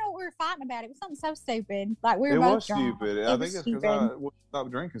I don't even know what we were fighting about. It was something so stupid. Like we were both drunk. Stupid. I think it's because I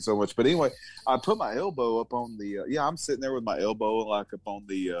stopped drinking so much. But anyway, I put my elbow up on the. I'm sitting there with my elbow like up on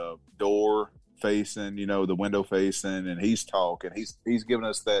the door facing, the window facing, and he's talking. He's giving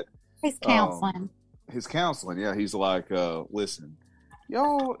us that. His counseling. His counseling. Yeah, he's like, listen,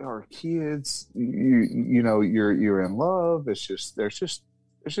 y'all are kids. You're in love. It's just there's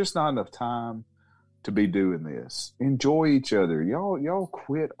just not enough time to be doing this. Enjoy each other. Y'all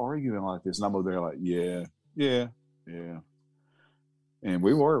quit arguing like this. And I'm over there like, yeah. And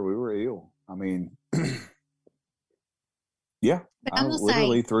we were ill. I mean, yeah. But I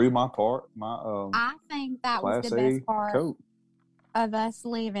literally threw my I think that was Class the best part coat of us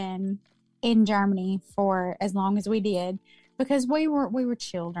living in Germany for as long as we did, because we were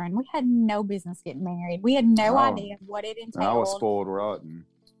children. We had no business getting married. We had no idea what it entailed. I was spoiled rotten.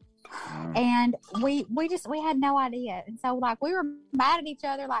 And we had no idea. And so like we were mad at each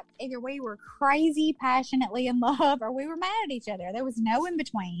other, like either we were crazy passionately in love or we were mad at each other. There was no in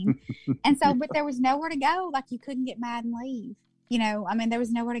between. And so but there was nowhere to go. Like you couldn't get mad and leave. There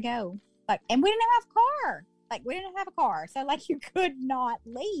was nowhere to go. Like, and we didn't have a car. Like we didn't have a car. So like you could not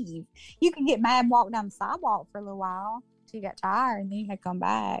leave. You could get mad and walk down the sidewalk for a little while till you got tired and then you had to come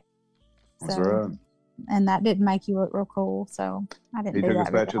back. That's right. And that didn't make you look real cool, so I didn't. He took us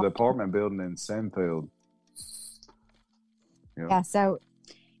back to the apartment building in Sandfield. Yep. Yeah. So,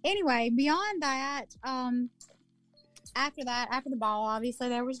 anyway, beyond that, after the ball, obviously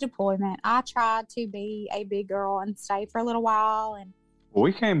there was deployment. I tried to be a big girl and stay for a little while, and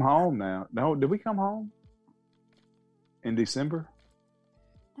we came home. Now, no, did we come home in December?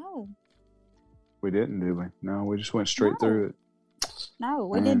 No, we didn't, did we? No, we just went straight through it. No,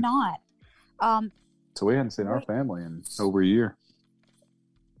 we did not. So we hadn't seen our family in over a year.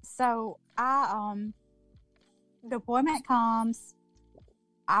 So deployment comes.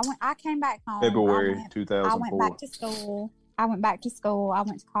 I came back home. February 2004. I went back to school. I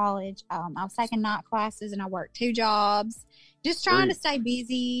went to college. I was taking night classes and I worked 2 jobs, just trying to stay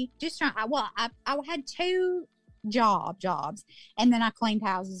busy. I had 2 jobs, and then I cleaned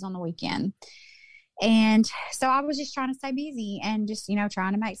houses on the weekend. And so I was just trying to stay busy and just,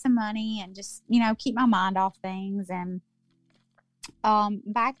 trying to make some money and just, keep my mind off things. And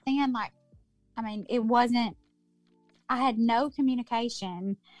back then, I had no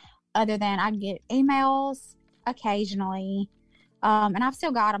communication other than I'd get emails occasionally. And I've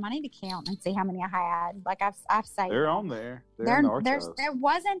still got them. I need to count and see how many I had. Like I've saved. They're on there. There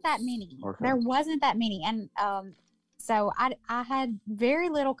wasn't that many. Okay. There wasn't that many. And so I had very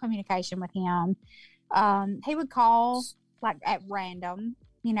little communication with him. He would call like at random,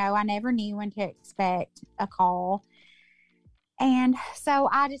 I never knew when to expect a call. And so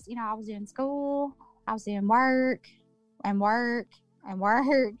I just, I was doing school, I was doing work, and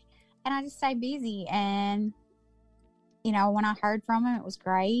I just stayed busy. And, when I heard from him, it was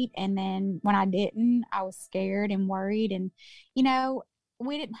great. And then when I didn't, I was scared and worried. And,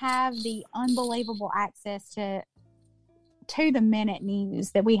 we didn't have the unbelievable access to the minute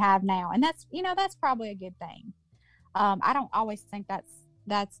news that we have now. And that's, that's probably a good thing. I don't always think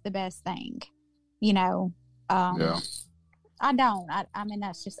that's the best thing, Yeah. I don't. I mean,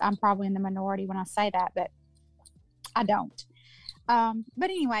 that's just, I'm probably in the minority when I say that, but I don't. But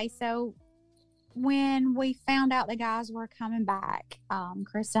anyway, so when we found out the guys were coming back,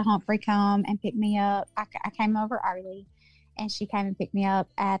 Krista Humphrey come and picked me up. I came over early, and she came and picked me up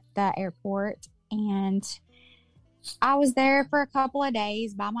at the airport. And I was there for a couple of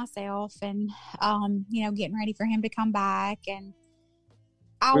days by myself and, getting ready for him to come back. And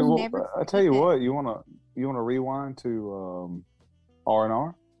I tell you what, you want to rewind to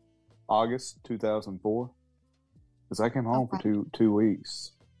R&R, August 2004? Because I came home for two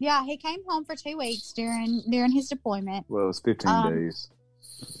weeks. Yeah, he came home for 2 weeks during his deployment. Well, it was 15 days.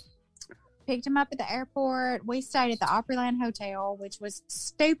 Picked him up at the airport. We stayed at the Opryland Hotel, which was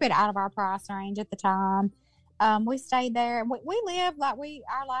stupid out of our price range at the time. We stayed there. We lived like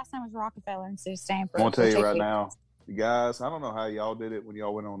our last name was Rockefeller instead of Stanford. I'm going to tell you right now, you guys, I don't know how y'all did it when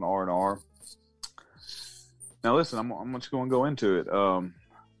y'all went on R&R. Now, listen, I'm just going to go into it.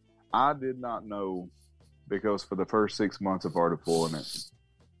 I did not know, because for the first 6 months of our deployment,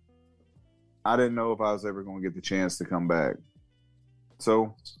 I didn't know if I was ever going to get the chance to come back.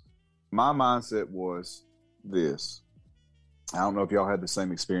 So my mindset was this. I don't know if y'all had the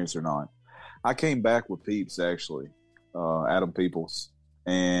same experience or not. I came back with Peeps, actually, Adam Peoples.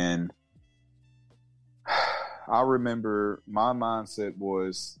 And I remember my mindset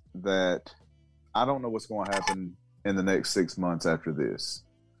was that I don't know what's going to happen in the next 6 months after this.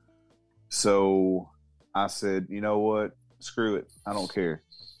 So I said, you know what? Screw it. I don't care.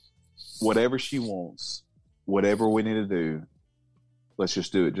 Whatever she wants, whatever we need to do, let's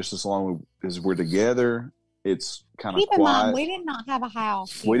just do it. Just as long as we're together, it's kind of quiet. Keep in mind, we did not have a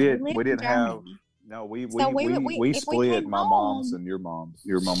house. We didn't have. No, we split my mom's and your mom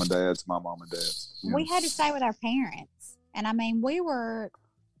and dad's, my mom and dad's. We had to stay with our parents, and I mean, we were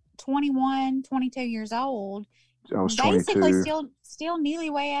 21, 22 years old. I was basically 22. still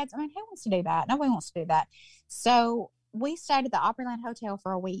newlyweds. I mean, who wants to do that? Nobody wants to do that. So we stayed at the Opryland Hotel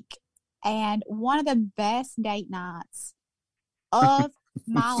for a week, and one of the best date nights of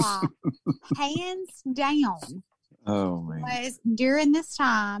my life, hands down, was during this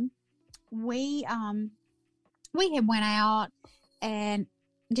time. We had went out and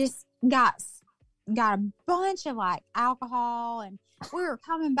just got a bunch of like alcohol, and we were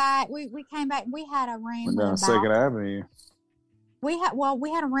coming back. We came back. We had a room down Second Avenue. We had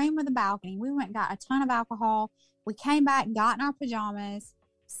a room with a balcony. We went and got a ton of alcohol. We came back, got in our pajamas,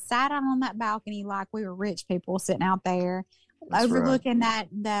 sat out on that balcony like we were rich people sitting out there. That's overlooking that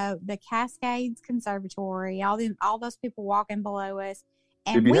the Cascades Conservatory, all those people walking below us.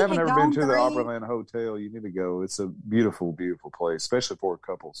 And if you haven't ever been to the Opryland Hotel, you need to go. It's a beautiful, beautiful place, especially for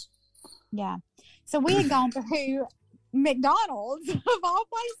couples. Yeah. So we had gone through McDonald's of all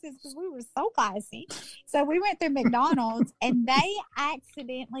places because we were so classy. So we went through McDonald's and they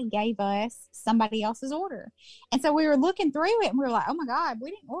accidentally gave us somebody else's order. And so we were looking through it and we were like, oh my God, we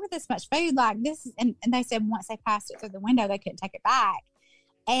didn't order this much food like this. And they said once they passed it through the window, they couldn't take it back.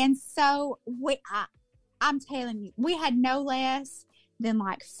 And so I'm telling you, we had no less than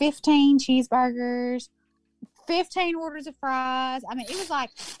like 15 cheeseburgers, 15 orders of fries. I mean, it was like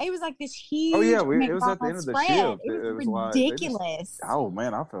this huge. Oh yeah, it was at the end of the shift. It was ridiculous.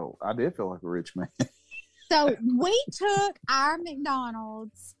 I did feel like a rich man. So we took our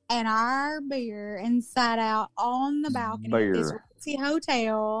McDonald's and our beer and sat out on the balcony of this ritzy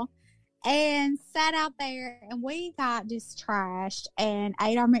hotel and sat out there, and we got just trashed and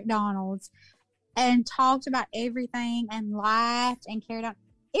ate our McDonald's and talked about everything and laughed and carried on.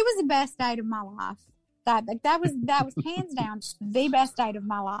 It was the best date of my life. That was hands down the best date of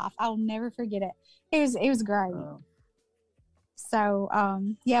my life. I'll never forget it. It was great. So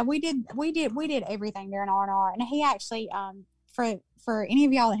yeah, we did everything during R&R, and he actually for any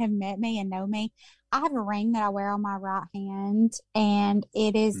of y'all that have met me and know me, I have a ring that I wear on my right hand, and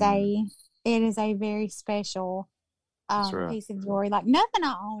it is a very special piece of jewelry. Like nothing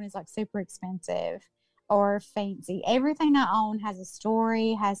I own is like super expensive or fancy. Everything I own has a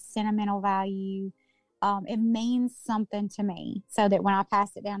story, has sentimental value. It means something to me, so that when I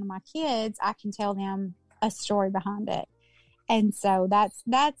pass it down to my kids, I can tell them a story behind it. And so that's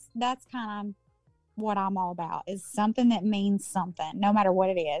kind of what I'm all about, is something that means something, no matter what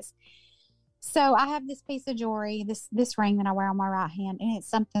it is. So I have this piece of jewelry, this ring that I wear on my right hand, and it's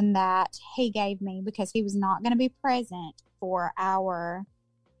something that he gave me because he was not going to be present for our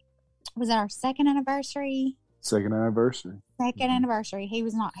second anniversary? Second anniversary. He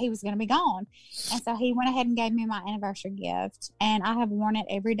was going to be gone. And so he went ahead and gave me my anniversary gift, and I have worn it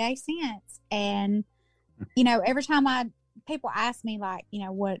every day since. And, every time people ask me, like,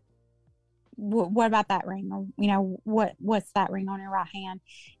 what about that ring? Or, what's that ring on your right hand?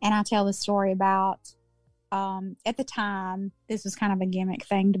 And I tell the story about at the time, this was kind of a gimmick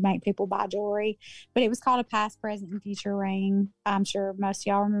thing to make people buy jewelry, but it was called a past, present, and future ring. I'm sure most of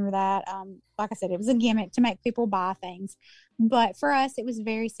y'all remember that. Like I said, it was a gimmick to make people buy things. But for us, it was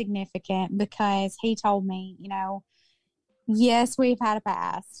very significant because he told me, yes, we've had a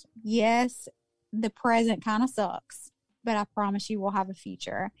past. Yes, the present kind of sucks, but I promise you we'll have a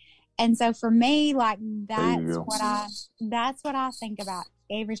future. And so for me, like that's what I think about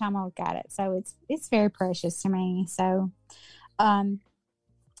every time I look at it. So it's very precious to me. So, but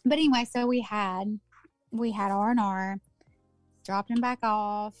anyway, so we had R&R, dropped him back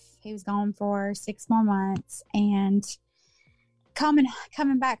off. He was gone for 6 more months, and coming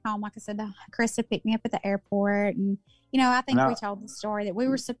back home, like I said, Krista picked me up at the airport, and I think we told the story that we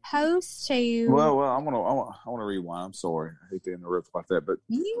were supposed to. Well, I want to rewind. I'm sorry, I hate to interrupt like that, but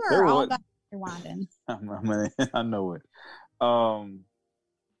you were all about rewinding. I know it.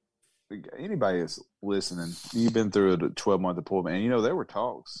 Anybody that's listening, you've been through a 12-month deployment, and there were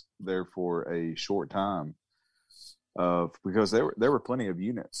talks there for a short time, because there were plenty of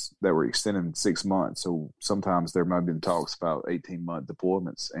units that were extending 6 months. So sometimes there might have been talks about 18-month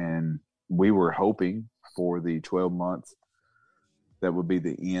deployments, and we were hoping for the 12-month that would be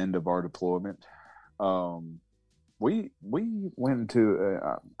the end of our deployment. We went to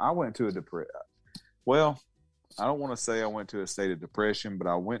I went to a depression. Well, I don't want to say I went to a state of depression, but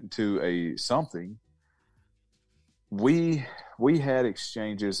I went to a something. We had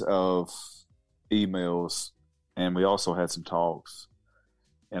exchanges of emails, and we also had some talks,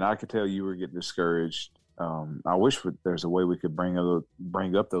 and I could tell you were getting discouraged. I wish there's a way we could bring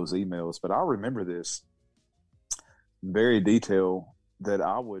up those emails, but I remember this very detailed, that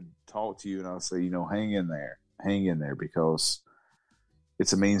I would talk to you and I'll say, hang in there, because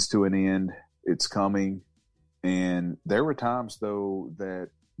it's a means to an end. It's coming. And there were times, though, that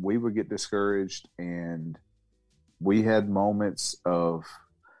we would get discouraged, and we had moments of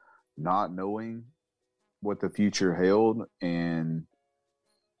not knowing what the future held and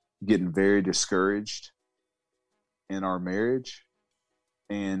getting very discouraged in our marriage.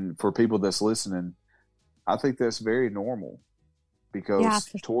 And for people that's listening, I think that's very normal, because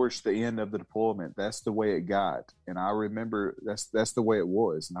towards the end of the deployment, that's the way it got. And I remember that's the way it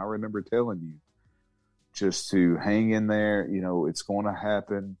was. And I remember telling you just to hang in there, it's going to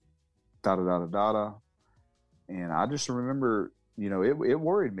happen, da-da-da-da-da-da. And I just remember, it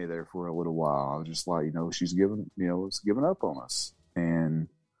worried me there for a little while. I was just like, she's it's giving up on us. And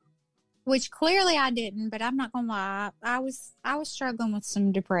which clearly I didn't, but I'm not going to lie. I was struggling with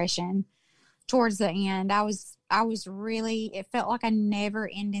some depression towards the end. I was really, it felt like a never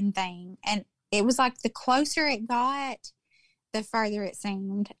ending thing. And it was like the closer it got, the further it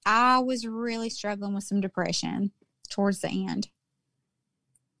seemed. I was really struggling with some depression towards the end.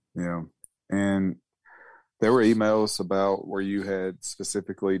 Yeah. And there were emails about where you had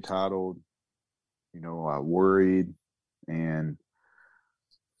specifically titled, I worried, and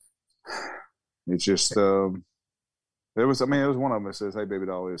it's just, it was one of them that says, "Hey, baby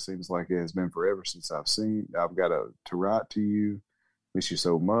doll, it seems like it has been forever since I've got to write to you. Miss you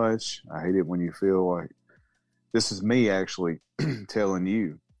so much. I hate it when you feel like," this is me actually telling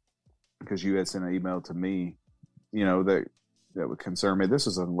you, because you had sent an email to me, that would concern me. This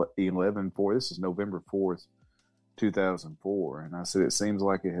is 11/4. This is November 4th, 2004. And I said, "It seems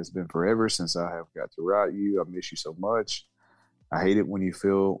like it has been forever since I have got to write you. I miss you so much. I hate it when you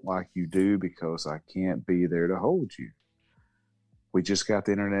feel like you do, because I can't be there to hold you. We just got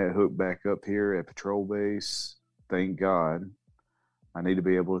the internet hooked back up here at Patrol Base. Thank God. I need to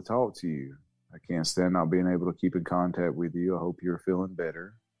be able to talk to you. I can't stand not being able to keep in contact with you. I hope you're feeling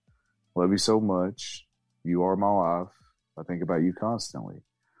better. Love you so much. You are my life. I think about you constantly."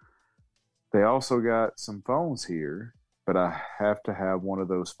 They also got some phones here, but I have to have one of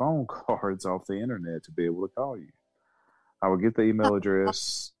those phone cards off the internet to be able to call you. I will get the email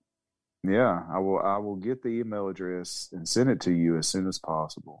address. Yeah, I will get the email address and send it to you as soon as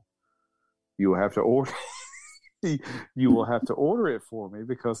possible. You will have to order. You will have to order it for me,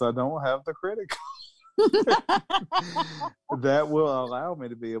 because I don't have the credit card. That will allow me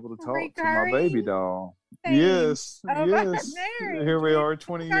to be able to talk to my baby doll. Yes. Here we are,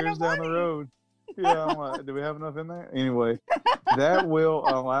 20 years down the road. Yeah, I'm like, do we have enough in there? Anyway, that will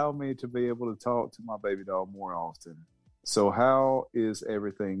allow me to be able to talk to my baby doll more often. So how is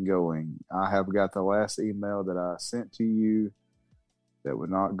everything going? I have got the last email that I sent to you that would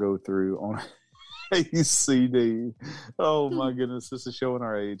not go through on ACD. Oh my goodness, this is showing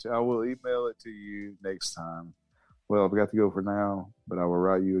our age. I will email it to you next time. Well, I've got to go for now, but I will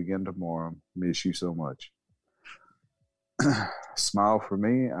write you again tomorrow. Miss you so much. Smile for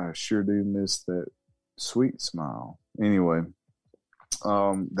me. I sure do miss that Sweet smile. Anyway,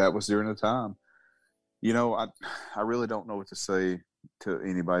 that was during the time. I really don't know what to say to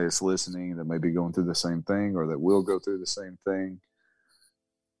anybody that's listening that may be going through the same thing or that will go through the same thing.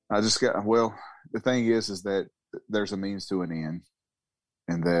 The thing is that there's a means to an end,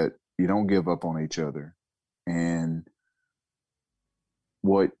 and that you don't give up on each other. And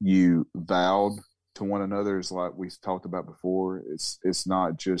what you vowed to one another is, like we talked about before, it's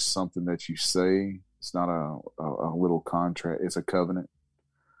not just something that you say. It's not a little contract. It's a covenant.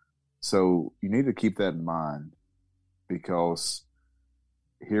 So you need to keep that in mind, because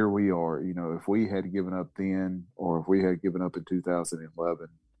here we are. If we had given up then, or if we had given up in 2011,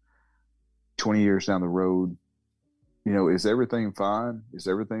 20 years down the road, is everything fine? Is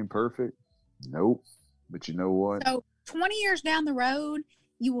everything perfect? Nope. But you know what? So 20 years down the road,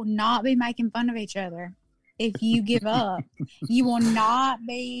 you will not be making fun of each other if you give up. You will not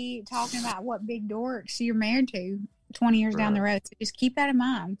be talking about what big dorks you're married to 20 years down the road. So just keep that in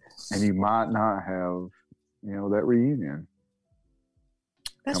mind. And you might not have, that reunion.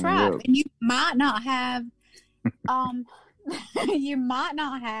 That's right. Up. And you might not have, you might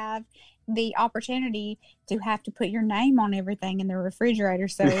not have the opportunity to have to put your name on everything in the refrigerator.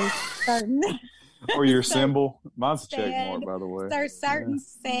 So certain, or your symbol. Mine's a check mark, by the way. So certain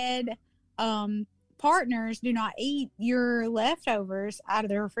said partners do not eat your leftovers out of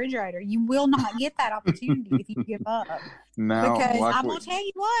the refrigerator. You will not get that opportunity if you give up. Now, because I'm gonna tell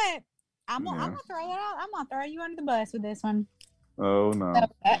you what, I'm gonna throw it out. I'm gonna throw you under the bus with this one. Oh no!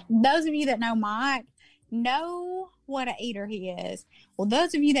 So, those of you that know Mike know what an eater he is. Well,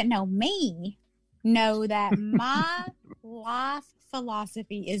 those of you that know me know that my life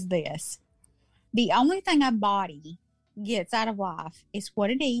philosophy is this: the only thing a body gets out of life is what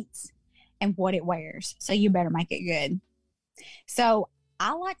it eats and what it wears. So you better make it good. So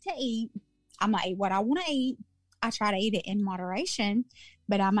I like to eat. I'm going to eat what I want to eat. I try to eat it in moderation,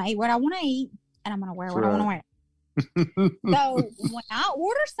 but I'm going to eat what I want to eat, and I'm going to wear what I want to wear. So when I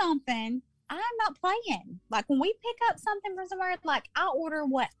order something, I'm not playing. Like when we pick up something from somewhere, like I order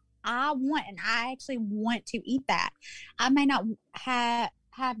what I want, and I actually want to eat that. I may not have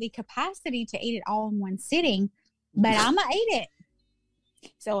the capacity to eat it all in one sitting, but I'm going to eat it.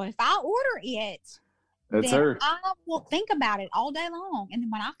 So if I order it, then I will think about it all day long. And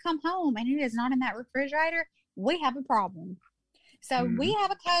then when I come home and it is not in that refrigerator, we have a problem. So we have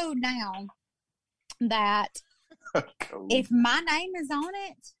a code now that if my name is on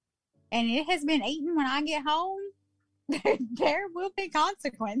it and it has been eaten when I get home, there will be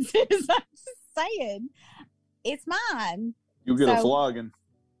consequences. I'm just saying. It's mine. You'll get a flogging.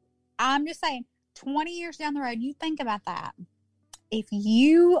 I'm just saying, 20 years down the road, you think about that. If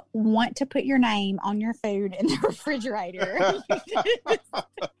you want to put your name on your food in the refrigerator,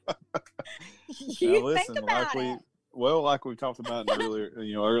 you think about it. Well, like we talked about in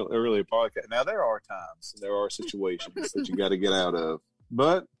earlier podcast. Now there are times, there are situations that you got to get out of,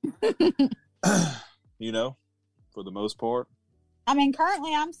 but for the most part. I mean,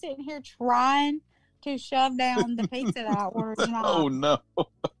 currently I'm sitting here trying to shove down the pizza that I ordered tonight. Oh no!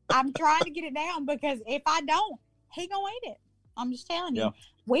 I'm trying to get it down because if I don't, he gonna eat it. I'm just telling you. Yeah.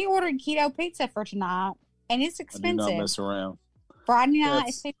 We ordered keto pizza for tonight, and it's expensive. I do not mess around. Friday night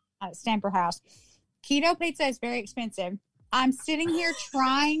is at Stamper House. Keto pizza is very expensive. I'm sitting here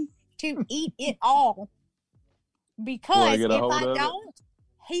trying to eat it all because if I don't,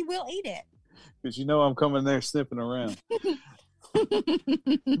 he will eat it. Because I'm coming there sniffing around.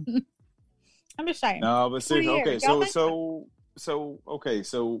 I'm just saying. No, but seriously, okay.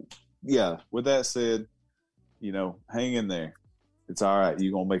 So yeah. With that said, hang in there. It's all right.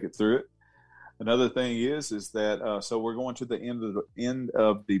 You're gonna make it through it. Another thing is that so we're going to the end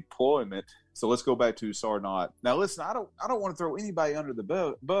of deployment. So let's go back to Sarnaut. Now, listen, I don't want to throw anybody under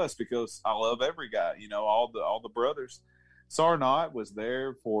the bus because I love every guy. All the brothers. Sarnaut was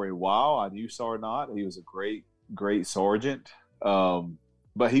there for a while. I knew Sarnaut. He was a great sergeant.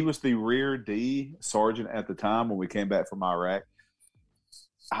 But he was the rear D sergeant at the time when we came back from Iraq.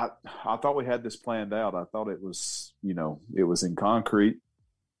 I thought we had this planned out. I thought it was, it was in concrete.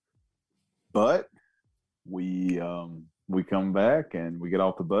 But we come back and we get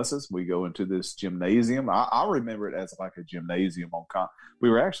off the buses. We go into this gymnasium. I remember it as like a gymnasium on we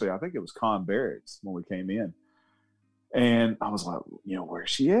were actually, I think it was Con Barracks when we came in. And I was like, where's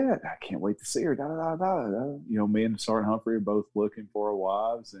she at? I can't wait to see her. Me and Sergeant Humphrey are both looking for our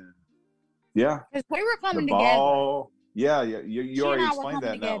wives. And yeah. Because we were coming together. Yeah. You already explained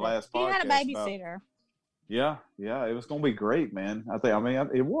that in that last podcast. She had a babysitter. Yeah. It was going to be great, man.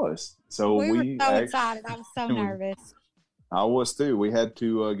 It was. So we were so excited. I was so nervous. I was too. We had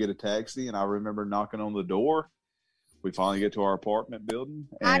to get a taxi, and I remember knocking on the door. We finally get to our apartment building,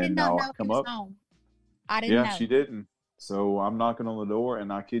 and I did not know come he was up. home. I didn't know. She didn't. So I'm knocking on the door,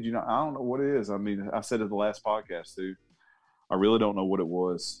 and I kid you not, I don't know what it is. I mean, I said it the last podcast too. I really don't know what it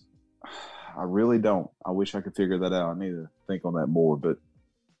was. I really don't. I wish I could figure that out. I need to think on that more, but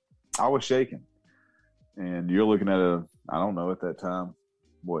I was shaking. And you're looking at I don't know at that time,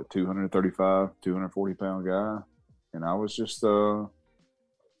 what, 235, 240 pound guy. And I was just, I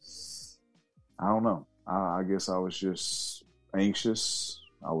don't know. I guess I was just anxious.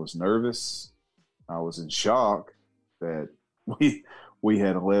 I was nervous. I was in shock that we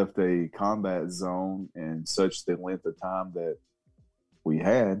had left a combat zone in such the length of time that we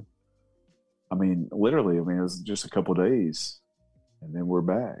had. I mean, literally, it was just a couple of days, and then we're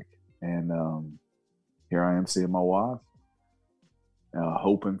back. And here I am seeing my wife,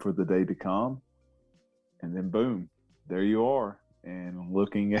 hoping for the day to come. And then, boom, there you are. And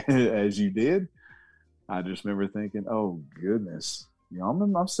looking at it as you did, I just remember thinking, oh, goodness.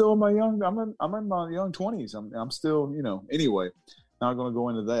 I'm still in my young. I'm in my young 20s. I'm still, Anyway, not going to go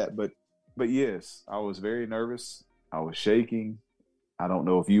into that, but yes, I was very nervous. I was shaking. I don't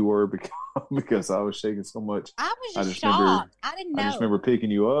know if you were because I was shaking so much. I was just shocked. I didn't know. I just remember picking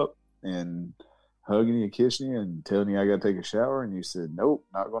you up and hugging you and kissing you and telling you I got to take a shower, and you said, "Nope,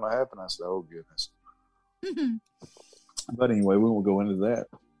 not going to happen." I said, "Oh goodness." But anyway, we won't go into that.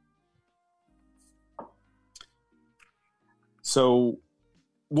 So,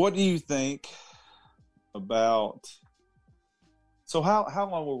 what do you think about? So, how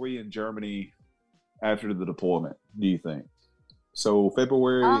long were we in Germany after the deployment? Do you think? So,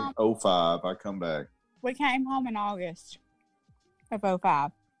 February 05, I come back. We came home in August of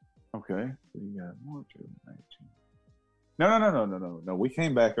 05. Okay, so you got March, April, May. No. We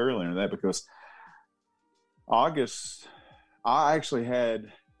came back earlier than that because August. I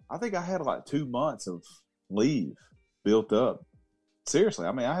think I had like 2 months of leave built up. Seriously,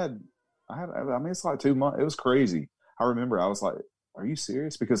 it's like 2 months. It was crazy. I remember I was like, are you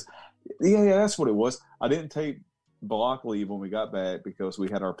serious? Because yeah, that's what it was. I didn't take block leave when we got back because we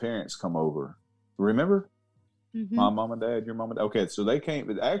had our parents come over. Remember? Mm-hmm. My mom and dad, your mom and dad. Okay, so they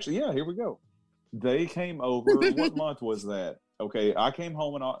came. Actually, yeah, here we go. They came over. What month was that? Okay, I came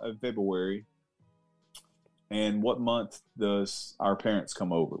home in February. And what month does our parents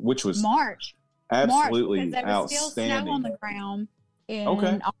come over? Which was March. Absolutely March, there was outstanding. Still snow on the ground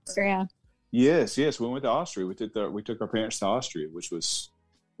in Austria. Yes, we went to Austria. We took our parents to Austria, which was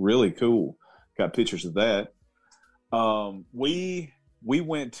really cool. Got pictures of that. We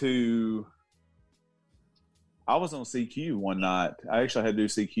went to. I was on CQ one night. I actually had to do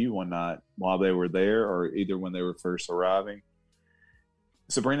CQ one night while they were there, or either when they were first arriving.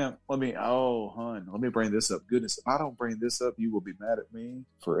 Sabrina, let me bring this up. Goodness, if I don't bring this up, you will be mad at me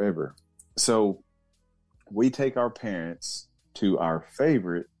forever. So we take our parents to our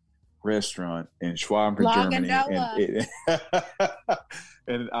favorite restaurant in Schwaben, Germany.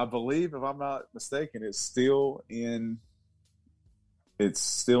 And I believe, if I'm not mistaken, it's still in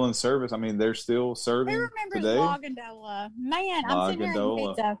service. I mean, they're still serving. Who remembers today. Lagandola? Man,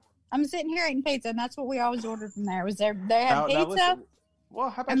 I'm sitting here eating pizza, and that's what we always ordered from there. They had pizza. Listen, well,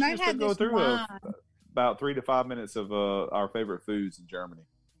 how about you just go through about 3 to 5 minutes of our favorite foods in Germany?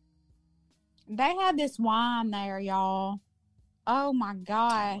 They had this wine there, y'all. Oh my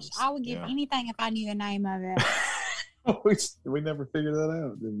gosh. I would give anything if I knew the name of it. we never figured that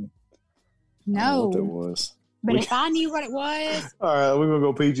out, did we? No. I don't know what that was. But if I knew what it was. All right, we're going to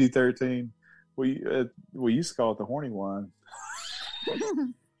go PG-13. We used to call it the horny wine.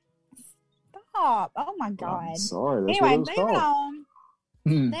 Stop. Oh my God. I'm sorry. That's anyway, what it was moving called. on.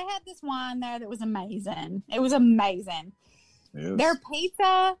 They had this wine there that was amazing. It was amazing. Yes. Their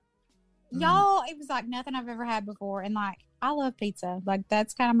pizza, y'all, it was like nothing I've ever had before. And like, I love pizza. Like,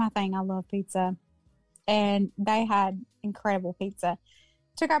 that's kind of my thing. I love pizza. And they had incredible pizza.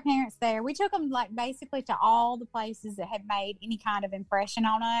 Took our parents there. We took them like basically to all the places that had made any kind of impression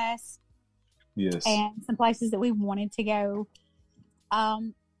on us. Yes. And some places that we wanted to go.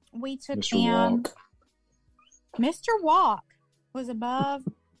 We took Mr. them. Mr. Walk was above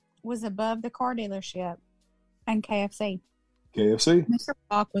the car dealership and KFC. KFC? Mr.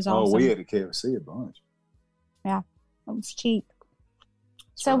 Walk was awesome. Oh, we had a KFC a bunch. Yeah, it was cheap.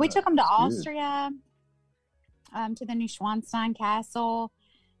 So we took them to Austria, to the Neuschwanstein Castle.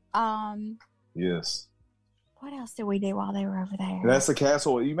 Yes. What else did we do while they were over there? That's the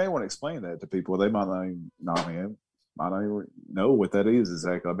castle. You may want to explain that to people. They might not even know what that is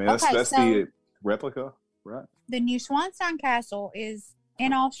exactly. I mean, that's the replica, right? The Neuschwanstein Castle is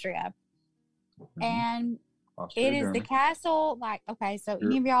in Austria. Mm-hmm. And Austria, It is Germany. the castle. Like, okay, so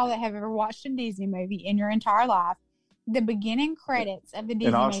any of y'all that have ever watched a Disney movie in your entire life, the beginning credits of the Disney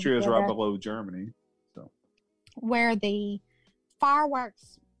And Austria movie is right below Germany. So where the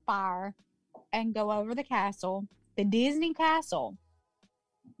fireworks fire and go over the castle. The Disney castle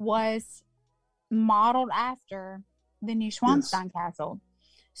was modeled after the New Schwanstein Castle.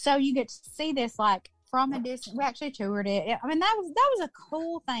 So you get to see this like from a distance. We actually toured it. I mean, that was a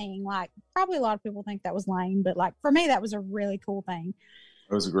cool thing. Like, probably a lot of people think that was lame, but like for me, that was a really cool thing.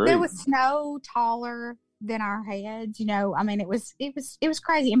 it was great. There was snow taller than our heads. You know, I mean, it was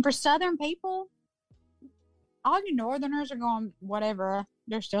crazy. And for Southern people, all you Northerners are going, whatever.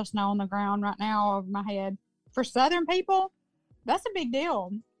 There's still snow on the ground right now over my head. For Southern people, that's a big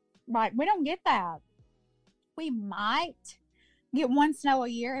deal. Like, we don't get that. We might get one snow a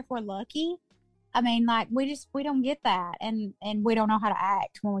year if we're lucky. I mean, like, we don't get that. And we don't know how to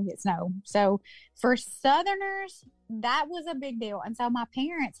act when we get snow. So for Southerners, that was a big deal. And so my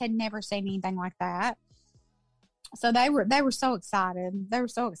parents had never seen anything like that. So they were so excited. They were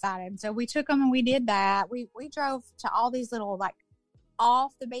so excited. So we took them and we did that. We drove to all these little, like,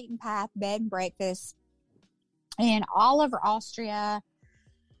 off the beaten path bed and breakfasts and all over Austria.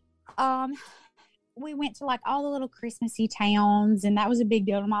 We went to like all the little Christmassy towns, and that was a big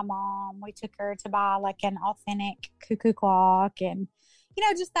deal to my mom. We took her to buy like an authentic cuckoo clock and, you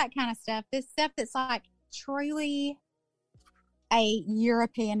know, just that kind of stuff. This stuff that's like truly a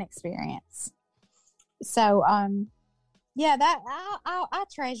European experience. So, yeah, that I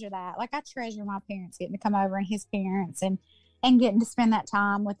treasure that. Like, I treasure my parents getting to come over and his parents and getting to spend that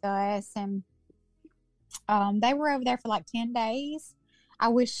time with us. And they were over there for like 10 days. I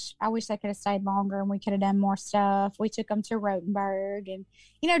wish they could have stayed longer and we could have done more stuff. We took them to Rothenburg and,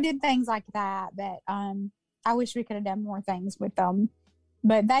 you know, did things like that. But I wish we could have done more things with them.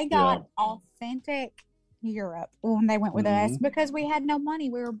 But they got authentic Europe when they went with us because we had no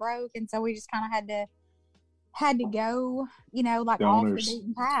money. We were broke, and so we just kind of had to go, you know, like off the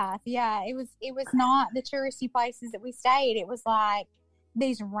beaten path. Yeah, it was not the touristy places that we stayed. It was like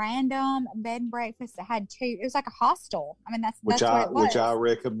these random bed and breakfasts that had two. It was like a hostel. I mean, that's what it was. Which I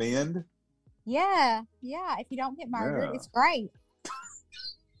recommend. Yeah. If you don't get murdered, it's great.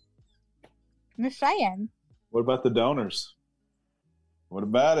 I'm just saying. What about the donors? What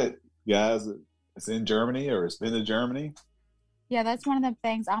about it, guys? It's in Germany, or it's been to Germany. Yeah, that's one of the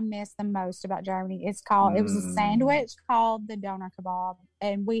things I miss the most about Germany. It's called, it was a sandwich called the doner kebab,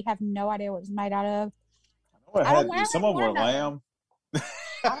 and we have no idea what it's made out of. Some of them were lamb. I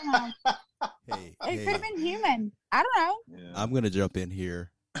don't know. It could have been human. I don't know. Yeah. I'm going to jump in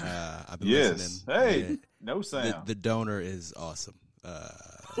here. I've been listening. Hey, no sound. The donor is awesome. That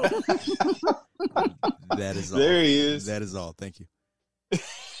is all. There he is. That is all. Thank you.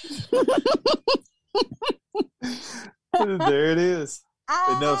 There it is.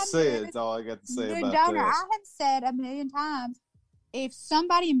 Enough said. That's all I got to say about donor. that. I have said a million times, if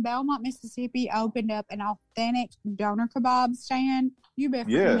somebody in Belmont, Mississippi opened up an authentic doner kebab stand, you bet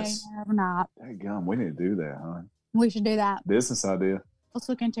for yes. millionaire overnight. Hey, gum, we need to do that, huh? We should do that. Business idea. Let's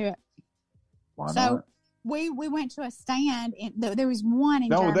look into it. Why not? We went to a stand. There was one in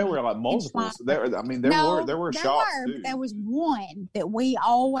Germany. There were like multiples. There were shops too. But there was one that we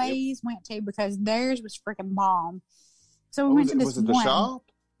always went to because theirs was freaking bomb. So we went to this one. Was it the shop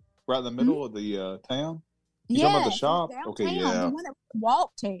right in the middle of the town? You talking about the shop? Okay, yeah. The one that we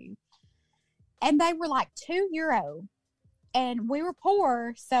walked to, and they were like €2, and we were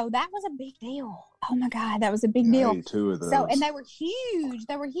poor, so that was a big deal. Oh my God, that was a big deal. Two of those. So, and they were huge.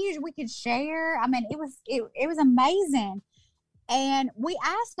 They were huge. We could share. I mean, it was amazing. And we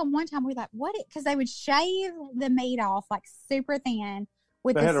asked them one time, we were like, what? Because they would shave the meat off like super thin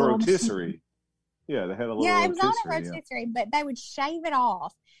with they this had a little rotisserie. machine. Yeah, they had a little it was on a rotisserie, but they would shave it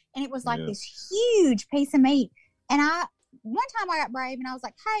off. And it was like this huge piece of meat. And one time I got brave and I was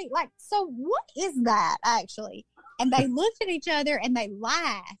like, hey, like, so what is that actually? And they looked at each other and they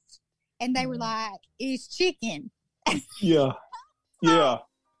laughed. And they were like, it's chicken. Yeah. Yeah.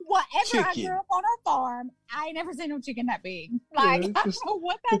 Whatever. Chicken. I grew up on a farm. I ain't never seen no chicken that big. Like, I don't know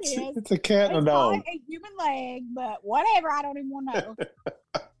what that is. It's a cat and a dog. It's a human leg, but whatever. I don't even want to know.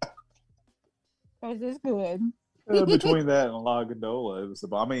 Because it's good. Between that and La Gondola, it was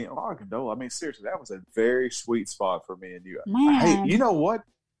La Gondola, seriously, that was a very sweet spot for me and you. Man. Hey, you know what?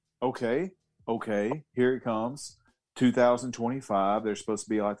 Okay, here it comes. 2025, there's supposed to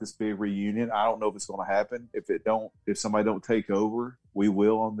be like this big reunion. I don't know if it's going to happen. If somebody don't take over, we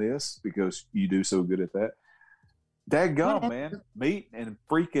will on this because you do so good at that. Dadgum, man. Meet in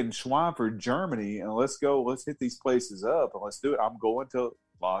freaking Schweinfurt, Germany, and let's hit these places up and let's do it. I'm going to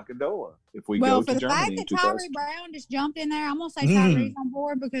Vacadola. If we Well, go for to the fact Germany in that 2000. Tyree Brown just jumped in there, I'm gonna say Tyree's on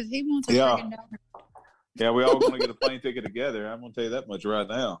board because he wants a Yeah. freaking donut. Yeah, we all going to get a plane ticket together. I'm going to tell you that much right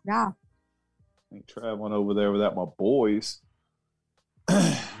now. Yeah. I ain't traveling over there without my boys.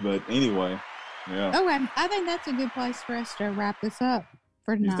 But anyway, yeah. Okay, I think that's a good place for us to wrap this up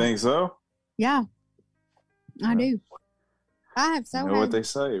for tonight. You think so? Yeah, I Yeah. do. I have You know what they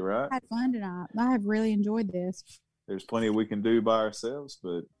say, right? had fun tonight. I have really enjoyed this. There's plenty we can do by ourselves,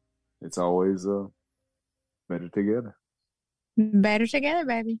 but it's always better together. Better together,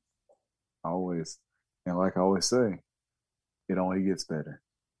 baby. Always. And like I always say, it only gets better.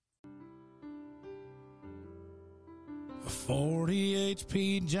 A 40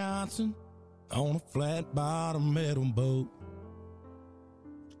 HP Johnson on a flat bottom metal boat.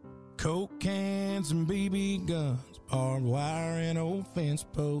 Coke cans and BB guns, barbed wire and old fence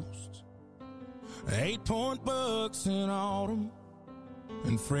posts. 8-point bucks in autumn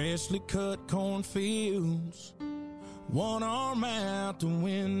and freshly cut cornfields. One arm out the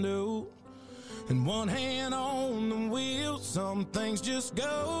window and one hand on the wheel. Some things just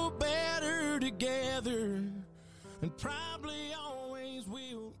go better together, and probably always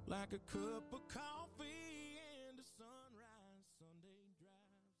will, like a cup of coffee.